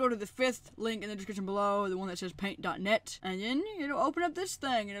 You're going to want to go to the 5th link in the description below, the one that says paint.net, and then it'll open up this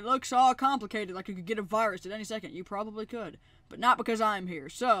thing, and it looks all complicated, like you could get a virus at any second. You probably could, but not because I'm here.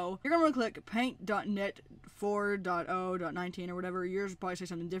 So, you're going to want to click paint.net 4.0.19 or whatever. Yours will probably say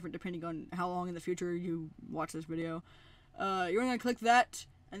something different depending on how long in the future you watch this video. You're going to click that,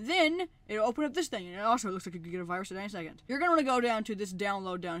 And then it'll open up this thing, and it also looks like you could get a virus at any second. You're gonna want to go down to this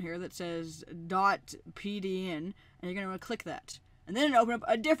download down here that says .pdn, and you're gonna want to click that. And then it'll open up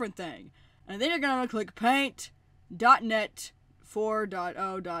a different thing. And then you're gonna want to click paint.net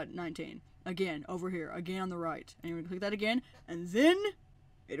 4.0.19. Again, over here, again on the right. And you're gonna click that again, and then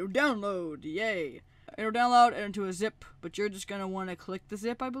it'll download. Yay! It'll download into a zip, but you're just gonna want to click the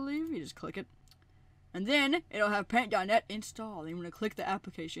zip, I believe. You just click it. And then it'll have paint.net installed. You want to click the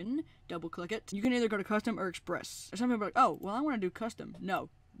application, double click it. You can either go to custom or express. Some people are like, oh, well, I want to do custom. No,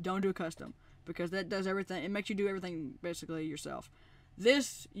 don't do custom, because that does everything. It makes you do everything basically yourself.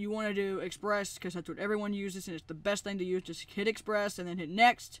 This, you want to do express, because that's what everyone uses, and it's the best thing to use. Just hit express, and then hit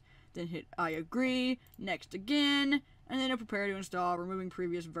next, then hit I agree, next again, and then it'll prepare to install, removing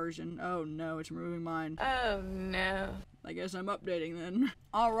previous version. Oh no, it's removing mine. Oh no. I guess I'm updating then.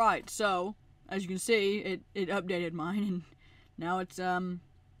 Alright, so as you can see, it updated mine, and now it's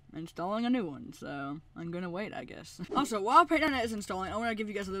installing a new one, so I'm gonna wait, I guess. Also, while paint.net is installing, I want to give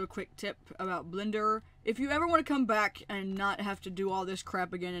you guys a little quick tip about Blender. If you ever want to come back and not have to do all this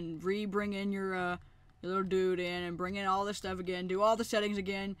crap again and bring in your little dude in and bring in all this stuff again, do all the settings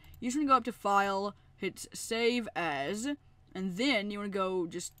again, you just want to go up to File, hit Save As, and then you want to go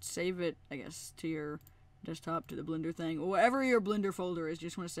just save it, I guess, to your desktop, to the Blender thing, or whatever your Blender folder is. You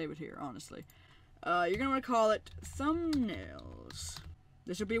just want to save it here, honestly. You're going to want to call it Thumbnails.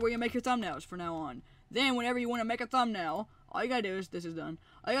 This will be where you make your thumbnails from now on. Then, whenever you want to make a thumbnail, all you gotta do is, this is done,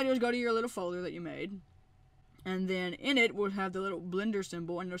 all you gotta do is go to your little folder that you made, and then in it will have the little Blender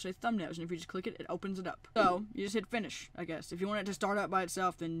symbol, and it'll say thumbnails, and if you just click it, it opens it up. So, you just hit finish, I guess. If you want it to start up by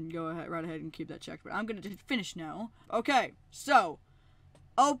itself, then go ahead, right ahead and keep that checked, but I'm gonna hit finish now. Okay, so,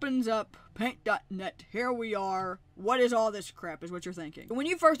 opens up paint.net. Here we are. What is all this crap, is what you're thinking. When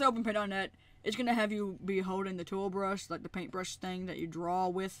you first open paint.net, it's going to have you be holding the tool brush, like the paintbrush thing that you draw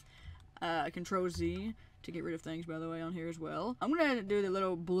with. Control Z to get rid of things, by the way, on here as well. I'm going to do the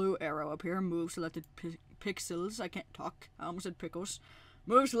little blue arrow up here. Move selected pixels. I can't talk. I almost said pickles.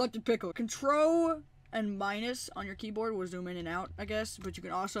 Move selected pickle. Control and minus on your keyboard will zoom in and out, I guess. But you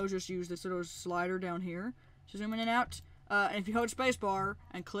can also just use this little slider down here to zoom in and out. And if you hold spacebar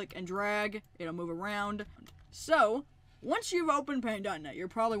and click and drag, it'll move around. So, once you've opened paint.net, you're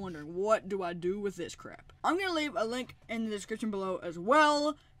probably wondering, what do I do with this crap? I'm going to leave a link in the description below as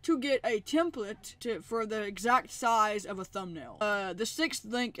well to get a template for the exact size of a thumbnail. The 6th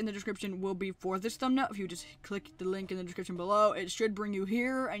link in the description will be for this thumbnail. If you just click the link in the description below, it should bring you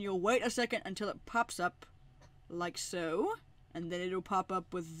here, and you'll wait a second until it pops up like so. And then it'll pop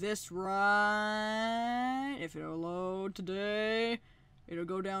up with this right. If it'll load today, it'll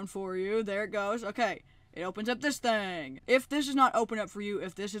go down for you. There it goes. Okay. It opens up this thing. If this is not open up for you,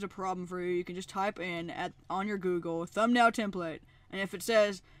 if this is a problem for you, you can just type in on your Google thumbnail template. And if it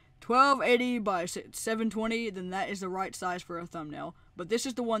says 1280 by 720, then that is the right size for a thumbnail. But this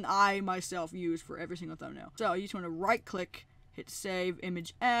is the one I myself use for every single thumbnail. So you just want to right click, hit save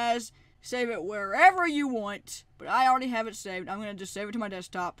image as, save it wherever you want. But I already have it saved. I'm going to just save it to my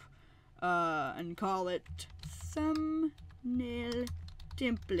desktop and call it thumbnail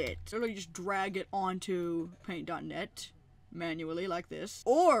template. So you just drag it onto paint.net manually like this.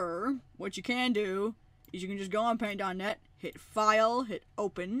 Or what you can do is you can just go on paint.net, hit file, hit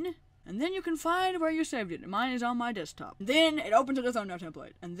open, and then you can find where you saved it. Mine is on my desktop. Then it opens up the thumbnail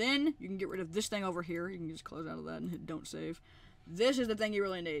template, and then you can get rid of this thing over here. You can just close out of that and hit don't save. This is the thing you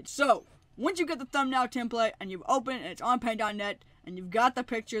really need. So once you get the thumbnail template and you've opened and it's on paint.net and you've got the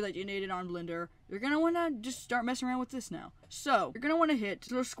picture that you needed on Blender, you're going to want to just start messing around with this now. So you're going to want to hit this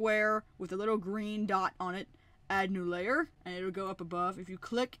little square with a little green dot on it, add new layer, and it'll go up above. If you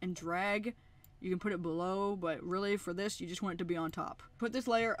click and drag, you can put it below, but really for this, you just want it to be on top. Put this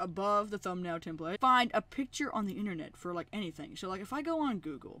layer above the thumbnail template. Find a picture on the internet for like anything. So like if I go on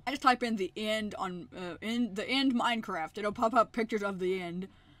Google, I just type in the end on in the end Minecraft, it'll pop up pictures of the end,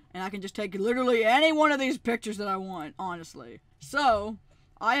 and I can just take literally any one of these pictures that I want, honestly. So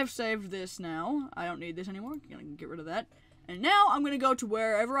I have saved this now. I don't need this anymore. I'm gonna get rid of that. And now I'm gonna go to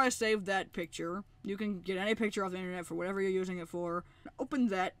wherever I saved that picture. You can get any picture off the internet for whatever you're using it for. Open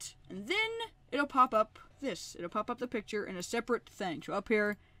that, and then it'll pop up this. It'll pop up the picture in a separate thing. So up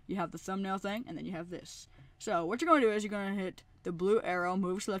here, you have the thumbnail thing, and then you have this. So what you're going to do is you're going to hit the blue arrow,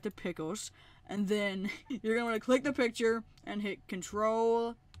 move selected pickles, and then you're going to click the picture and hit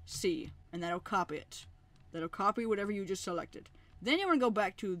Control C, and that'll copy it. That'll copy whatever you just selected. Then you want to go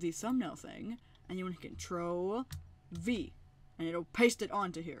back to the thumbnail thing, and you want to Control V, and it'll paste it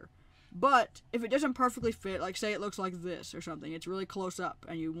onto here. But if it doesn't perfectly fit, like say it looks like this or something, it's really close up,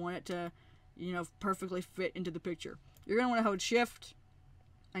 and you want it to, you know, perfectly fit into the picture, you're going to want to hold Shift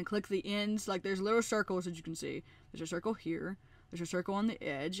and click the ends. Like, there's little circles that you can see. There's a circle here, there's a circle on the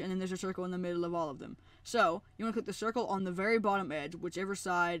edge, and then there's a circle in the middle of all of them. So you want to click the circle on the very bottom edge, whichever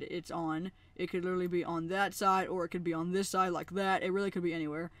side it's on. It could literally be on that side, or it could be on this side like that. It really could be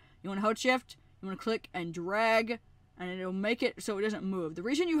anywhere. You want to hold shift, you want to click and drag, and it'll make it so it doesn't move. The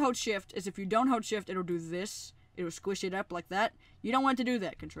reason you hold shift is if you don't hold shift, it'll do this. It'll squish it up like that. You don't want to do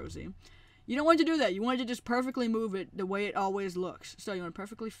that, Control Z. You don't want to do that. You want to just perfectly move it the way it always looks. So you want to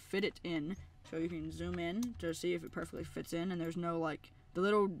perfectly fit it in. So you can zoom in to see if it perfectly fits in, and there's no, like, the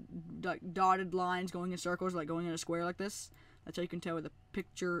little, like, dotted lines going in circles, like going in a square like this. That's how you can tell where the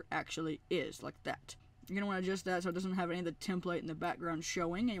picture actually is, like that. You're going to want to adjust that so it doesn't have any of the template in the background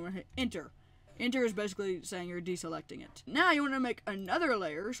showing, and you want to hit enter. Enter is basically saying you're deselecting it. Now you want to make another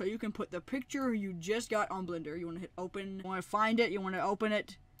layer so you can put the picture you just got on Blender. You want to hit open. You want to find it. You want to open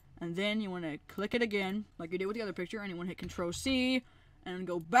it. And then you want to click it again, like you did with the other picture, and you want to hit Control C, and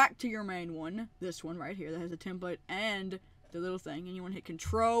go back to your main one, this one right here that has the template and the little thing, and you want to hit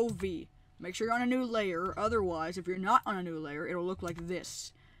Control V. Make sure you're on a new layer, otherwise, if you're not on a new layer, it'll look like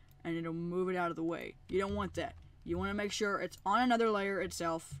this, and it'll move it out of the way. You don't want that. You want to make sure it's on another layer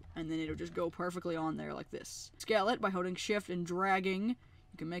itself, and then it'll just go perfectly on there like this. Scale it by holding Shift and dragging.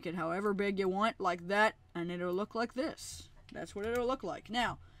 You can make it however big you want, like that, and it'll look like this. That's what it'll look like.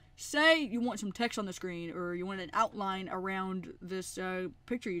 Now, say you want some text on the screen, or you want an outline around this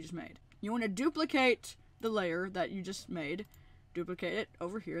picture you just made. You want to duplicate the layer that you just made. Duplicate it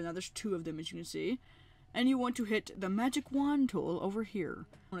over here. Now there's two of them, as you can see. And you want to hit the magic wand tool over here.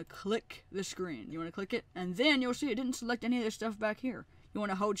 You want to click the screen. You want to click it, and then you'll see it didn't select any of this stuff back here. You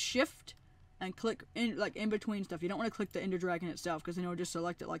want to hold Shift and click in, like, in between stuff. You don't want to click the Ender Dragon itself, because then it'll just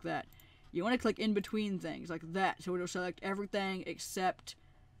select it like that. You want to click in between things like that, so it'll select everything except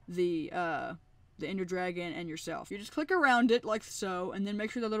the Ender Dragon and yourself. You just click around it like so, and then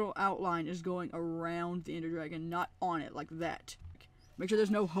make sure the little outline is going around the Ender Dragon, not on it like that. Make sure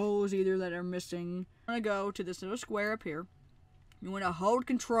there's no holes either that are missing. I'm gonna go to this little square up here. You want to hold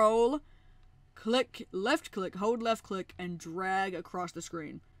Control, click, left click, hold left click, and drag across the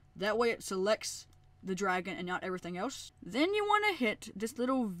screen. That way it selects the dragon and not everything else. Then you want to hit this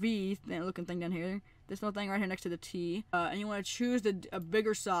little V looking thing down here. This little thing right here next to the T. And you want to choose a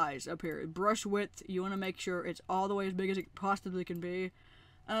bigger size up here. Brush width, you want to make sure it's all the way as big as it possibly can be.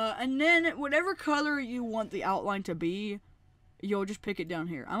 And then whatever color you want the outline to be, you'll just pick it down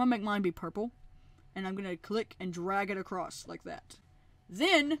here. I'm going to make mine be purple. And I'm going to click and drag it across like that.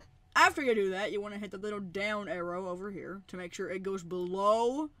 Then, after you do that, you want to hit the little down arrow over here to make sure it goes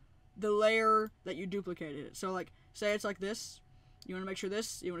below the layer that you duplicated it. So, like, say it's like this. You want to make sure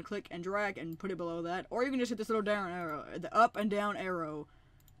this, you want to click and drag and put it below that. Or you can just hit this little down arrow. The up and down arrow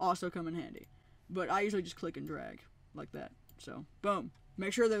also come in handy. But I usually just click and drag like that. So, boom.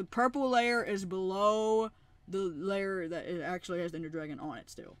 Make sure the purple layer is below the layer that it actually has the Ender Dragon on it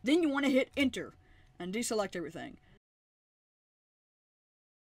still. Then you want to hit enter and deselect everything.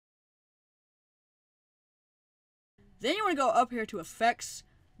 Then you want to go up here to effects,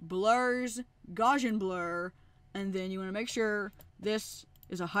 blurs, Gaussian blur, and then you want to make sure this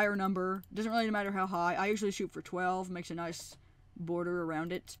is a higher number. Doesn't really matter how high. I usually shoot for 12, makes a nice border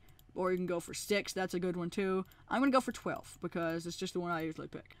around it. Or you can go for 6, that's a good one too. I'm going to go for 12 because it's just the one I usually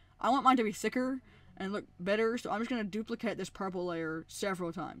pick. I want mine to be thicker and look better, so I'm just going to duplicate this purple layer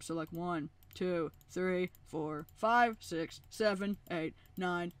several times. So like 1, 2, 3, 4, 5, 6, 7, 8,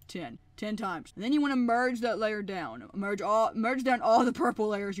 9, 10. 10 times. And then you want to merge that layer down. Merge down all the purple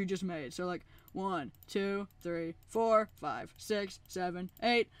layers you just made. So like 1, 2, 3, 4, 5, 6, 7,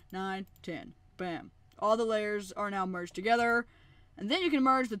 8, 9, 10. Bam. All the layers are now merged together. And then you can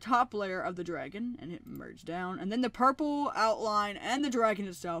merge the top layer of the dragon and hit merge down. And then the purple outline and the dragon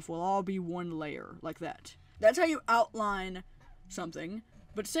itself will all be one layer like that. That's how you outline something.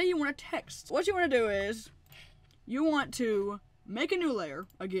 But say you want a text. What you want to do is you want to make a new layer.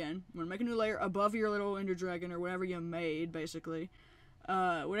 Again, you want to make a new layer above your little Ender Dragon or whatever you made, basically.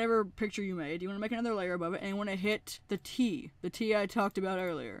 Whatever picture you made, you want to make another layer above it, and you want to hit the T I talked about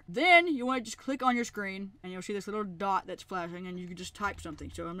earlier. Then you want to just click on your screen, and you'll see this little dot that's flashing, and you can just type something.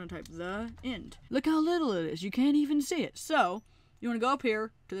 So I'm going to type the end. Look how little it is. You can't even see it. So you want to go up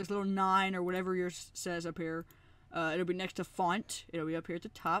here to this little 9 or whatever yours says up here. It'll be next to font. It'll be up here at the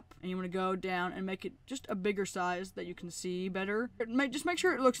top. And you want to go down and make it just a bigger size that you can see better. Just make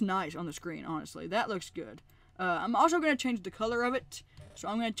sure it looks nice on the screen, honestly. That looks good. I'm also going to change the color of it. So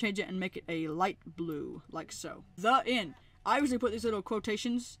I'm going to change it and make it a light blue, like so. The end. I usually put these little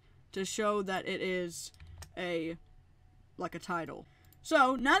quotations to show that it is like a title.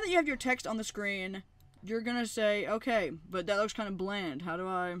 So now that you have your text on the screen, you're gonna say, okay, but that looks kind of bland. How do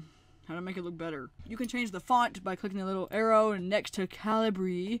I make it look better? You can change the font by clicking the little arrow next to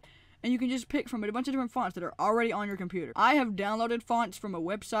Calibri, and you can just pick from a bunch of different fonts that are already on your computer. I have downloaded fonts from a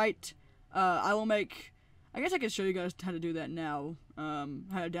website. I guess I can show you guys how to do that now. How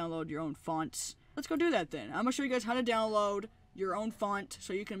to download your own fonts. Let's go do that then. I'm gonna show you guys how to download your own font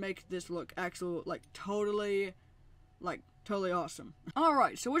so you can make this look totally awesome.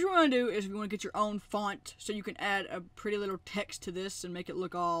 Alright, so what you want to do is you want to get your own font so you can add a pretty little text to this and make it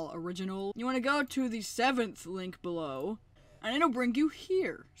look all original. You want to go to the 7th link below, and it'll bring you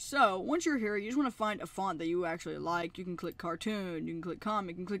here. So, once you're here, you just want to find a font that you actually like. You can click cartoon, you can click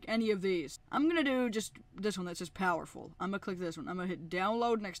comic, you can click any of these. I'm going to do just this one that says powerful. I'm going to click this one. I'm going to hit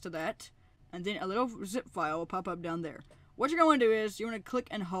download next to that, and then a little zip file will pop up down there. What you're going to do is you want to click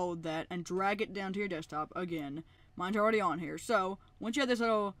and hold that and drag it down to your desktop again. Mine's already on here. So, once you have this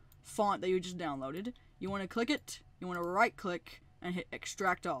little font that you just downloaded, you want to click it, you want to right click, and hit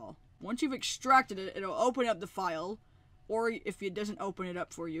extract all. Once you've extracted it, it'll open up the file, or if it doesn't open it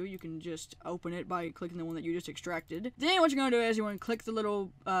up for you, you can just open it by clicking the one that you just extracted. Then what you're going to do is you want to click the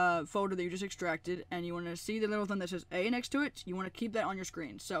little folder that you just extracted, and you want to see the little thing that says A next to it. You want to keep that on your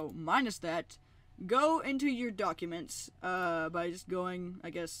screen. So, minus that, go into your documents by just going, I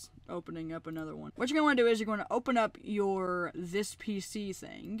guess, opening up another one. What you're going to want to do is you're going to open up your This PC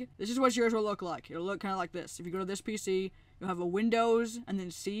thing. This is what yours will look like. It'll look kind of like this. If you go to This PC, you'll have a Windows and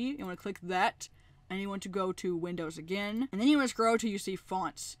then C. You want to click that, and you want to go to Windows again. And then you want to scroll till you see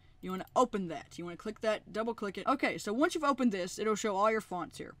fonts. You want to open that. You want to click that, double click it. Okay, so once you've opened this, it'll show all your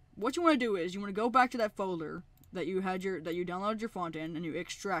fonts here. What you want to do is you want to go back to that folder that you downloaded your font in and you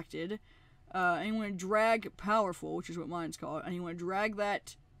extracted. And you want to drag powerful, which is what mine's called, and you want to drag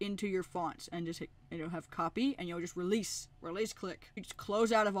that into your fonts and just hit, it'll have copy, and you'll just release click. You just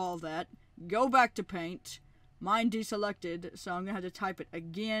close out of all of that, go back to Paint. Mine deselected, so I'm gonna have to type it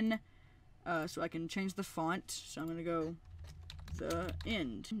again so I can change the font. So I'm gonna go the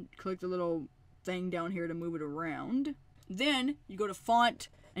end. Click the little thing down here to move it around. Then you go to font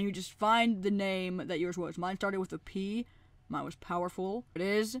and you just find the name that yours was. Mine started with a P. Mine was powerful. It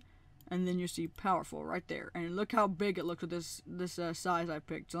is. And then you see powerful right there. And look how big it looks with this size I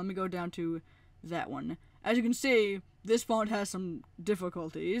picked. So let me go down to that one. As you can see, this font has some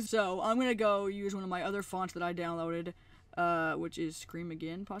difficulties. So I'm going to go use one of my other fonts that I downloaded, which is Scream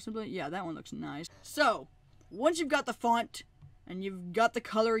Again, possibly. Yeah, that one looks nice. So, once you've got the font, and you've got the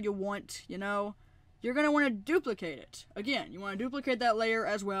color you want, you know, you're going to want to duplicate it. Again, you want to duplicate that layer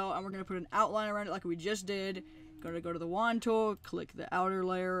as well, and we're going to put an outline around it like we just did. Going to go to the wand tool, click the outer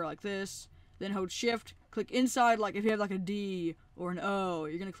layer like this, then hold shift, click inside, like if you have like a D or an O,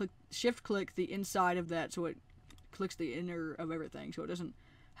 you're going to shift click the inside of that so it clicks the inner of everything, so it doesn't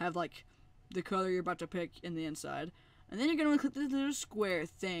have like the color you're about to pick in the inside. And then you're going to click this little square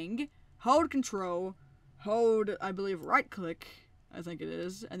thing, hold control, hold, I believe, right click, I think it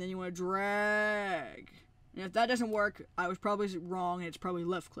is, and then you want to drag. And if that doesn't work, I was probably wrong, and it's probably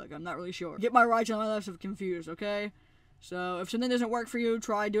left click. I'm not really sure. Get my rights and my lefts confused, okay? So, if something doesn't work for you,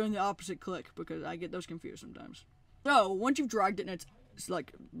 try doing the opposite click, because I get those confused sometimes. So, once you've dragged it and it's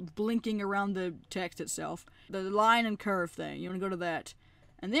like blinking around the text itself, the line and curve thing, you want to go to that.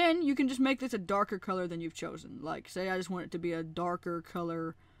 And then you can just make this a darker color than you've chosen. Like, say I just want it to be a darker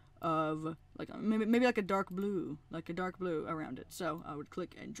color of, like, maybe like a dark blue around it. So, I would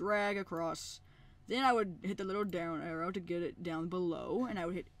click and drag across. Then I would hit the little down arrow to get it down below, and I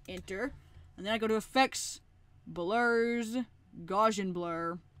would hit enter. And then I go to effects, blurs, Gaussian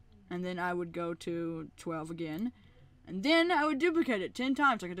blur, and then I would go to 12 again. And then I would duplicate it 10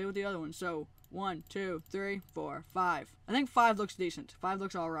 times like I did with the other one. So 1, 2, 3, 4, 5. I think 5 looks decent. 5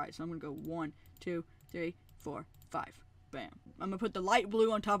 looks alright. So I'm going to go 1, 2, 3, 4, 5. Bam. I'm going to put the light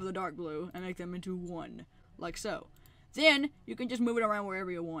blue on top of the dark blue and make them into 1, like so. Then, you can just move it around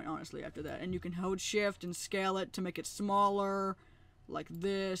wherever you want, honestly, after that. And you can hold shift and scale it to make it smaller, like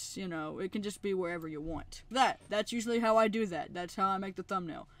this, you know. It can just be wherever you want. That's usually how I do that. That's how I make the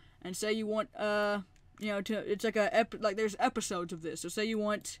thumbnail. And say you want, you know, it's like there's episodes of this. So say you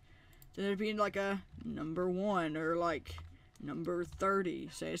want there to be like a number 1 or like number 30.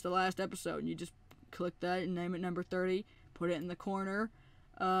 Say it's the last episode, and you just click that and name it number 30. Put it in the corner.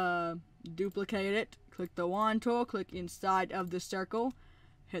 Duplicate it, click the wand tool, click inside of the circle,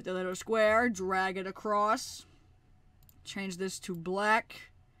 hit the little square, drag it across, change this to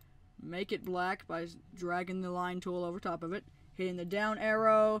black, make it black by dragging the line tool over top of it, hitting the down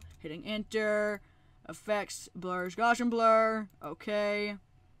arrow, hitting enter, effects, blurs, Gaussian blur, okay,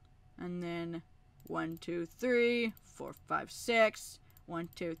 and then 1, 2, 3, 4, 5, 6, 1,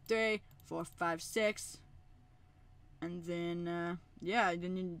 2, 3, 4, 5, 6. And then, yeah,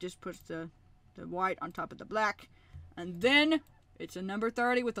 then you just put the white on top of the black. And then it's a number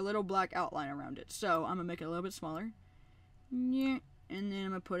 30 with a little black outline around it. So I'm going to make it a little bit smaller. Yeah. And then I'm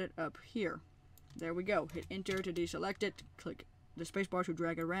going to put it up here. There we go. Hit enter to deselect it. Click the spacebar to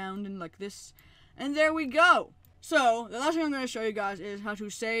drag it around and like this. And there we go. So, the last thing I'm going to show you guys is how to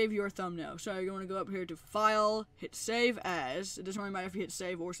save your thumbnail. So, you're going to go up here to File, hit Save As. It doesn't really matter if you hit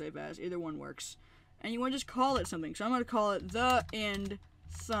Save or Save As. Either one works. And you want to just call it something. So, I'm going to call it The End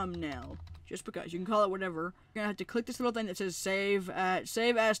Thumbnail. Just because. You can call it whatever. You're going to have to click this little thing that says Save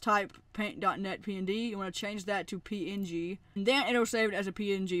As Type Paint.net PNG. You want to change that to PNG. And then it'll save it as a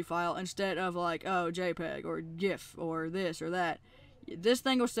PNG file instead of like, oh, JPEG or GIF or this or that. This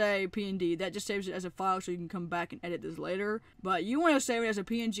thing will say PNG. That just saves it as a file so you can come back and edit this later. But you want to save it as a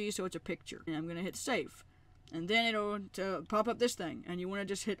PNG so it's a picture. And I'm going to hit save. And then it'll pop up this thing. And you want to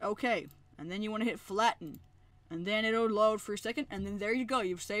just hit OK. And then you want to hit flatten. And then it'll load for a second. And then there you go.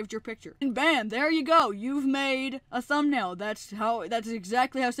 You've saved your picture. And bam! There you go. You've made a thumbnail. That's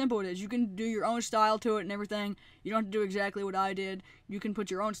exactly how simple it is. You can do your own style to it and everything. You don't have to do exactly what I did. You can put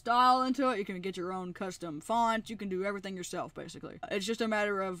your own style into it. You can get your own custom font. You can do everything yourself, basically. It's just a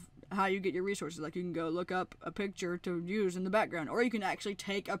matter of how you get your resources. Like, you can go look up a picture to use in the background. Or you can actually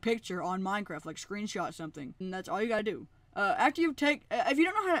take a picture on Minecraft, like screenshot something. And that's all you gotta do. After you if you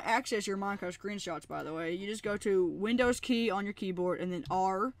don't know how to access your Minecraft screenshots, by the way, you just go to Windows key on your keyboard and then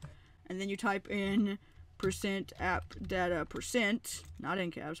R, and then you type in %appdata%, not in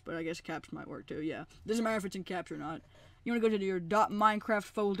caps, but I guess caps might work too, yeah. Doesn't matter if it's in caps or not. You want to go to your .minecraft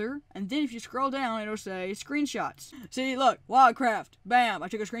folder, and then if you scroll down, it'll say screenshots. See, look, Wildcraft, bam, I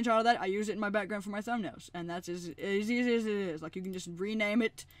took a screenshot of that, I use it in my background for my thumbnails, and that's as easy as it is. Like, you can just rename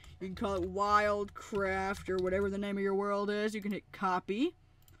it, you can call it Wildcraft, or whatever the name of your world is. You can hit copy,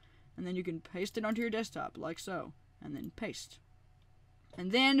 and then you can paste it onto your desktop, like so, and then paste.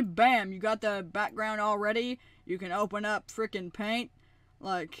 And then, bam, you got the background already. You can open up frickin' Paint,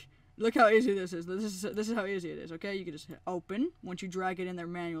 like... Look how easy this is. This is how easy it is, okay? You can just hit open. Once you drag it in there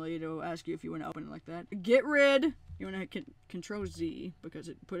manually, it'll ask you if you want to open it like that. Get rid. You want to hit Control Z because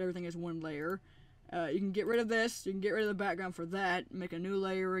it put everything as one layer. You can get rid of this. You can get rid of the background for that. Make a new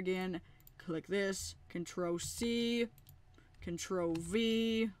layer again. Click this. Control C. Control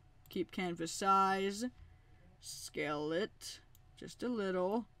V. Keep canvas size. Scale it just a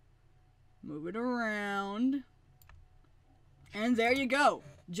little. Move it around. And there you go.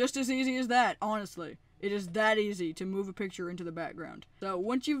 Just as easy as that, honestly. It is that easy to move a picture into the background. So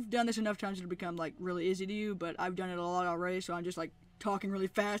once you've done this enough times, it'll become like really easy to you, but I've done it a lot already, so I'm just like talking really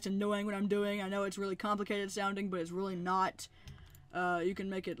fast and knowing what I'm doing. I know it's really complicated sounding, but it's really not. You can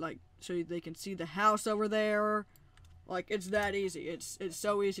make it like so they can see the house over there. Like, it's that easy. It's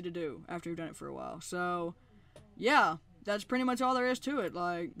so easy to do after you've done it for a while. So yeah. That's pretty much all there is to it.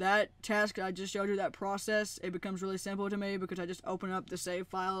 Like, that task I just showed you, that process, it becomes really simple to me because I just open up the save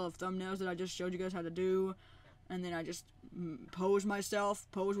file of thumbnails that I just showed you guys how to do, and then I just pose myself,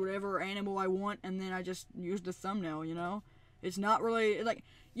 pose whatever animal I want, and then I just use the thumbnail, you know? It's not really, like,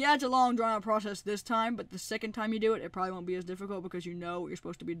 yeah, it's a long, drawn-out process this time, but the second time you do it, it probably won't be as difficult because you know what you're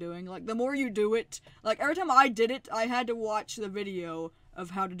supposed to be doing. Like, the more you do it, like, every time I did it, I had to watch the video of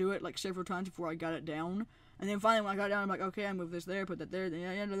how to do it, like, several times before I got it down. And then finally, when I got down, I'm like, okay, I move this there, put that there, and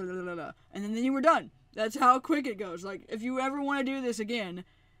then you were done. That's how quick it goes. Like, if you ever want to do this again,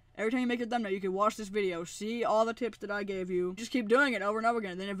 every time you make a thumbnail, you can watch this video, see all the tips that I gave you, just keep doing it over and over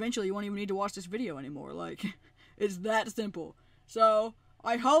again, and then eventually you won't even need to watch this video anymore. Like, it's that simple. So,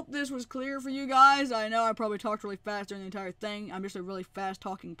 I hope this was clear for you guys. I know I probably talked really fast during the entire thing. I'm just a really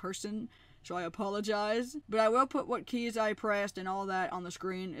fast-talking person, so I apologize. But I will put what keys I pressed and all that on the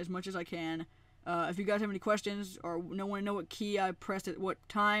screen as much as I can. If you guys have any questions or want to know what key I pressed at what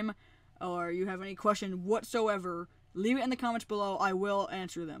time, or you have any question whatsoever, leave it in the comments below. I will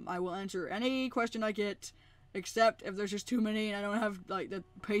answer them. I will answer any question I get, except if there's just too many and I don't have like the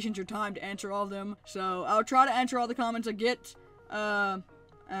patience or time to answer all of them. So I'll try to answer all the comments I get.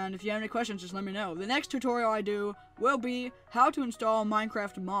 And if you have any questions, just let me know. The next tutorial I do will be how to install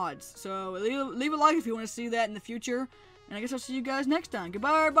Minecraft mods. So leave a like if you want to see that in the future. And I guess I'll see you guys next time.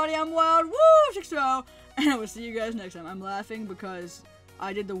 Goodbye, everybody. I'm Wild Woo 60, and I will see you guys next time. I'm laughing because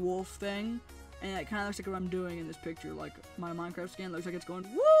I did the wolf thing, and it kind of looks like what I'm doing in this picture. Like, my Minecraft skin looks like it's going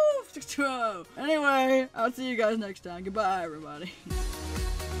Woo 60. Anyway, I'll see you guys next time. Goodbye, everybody.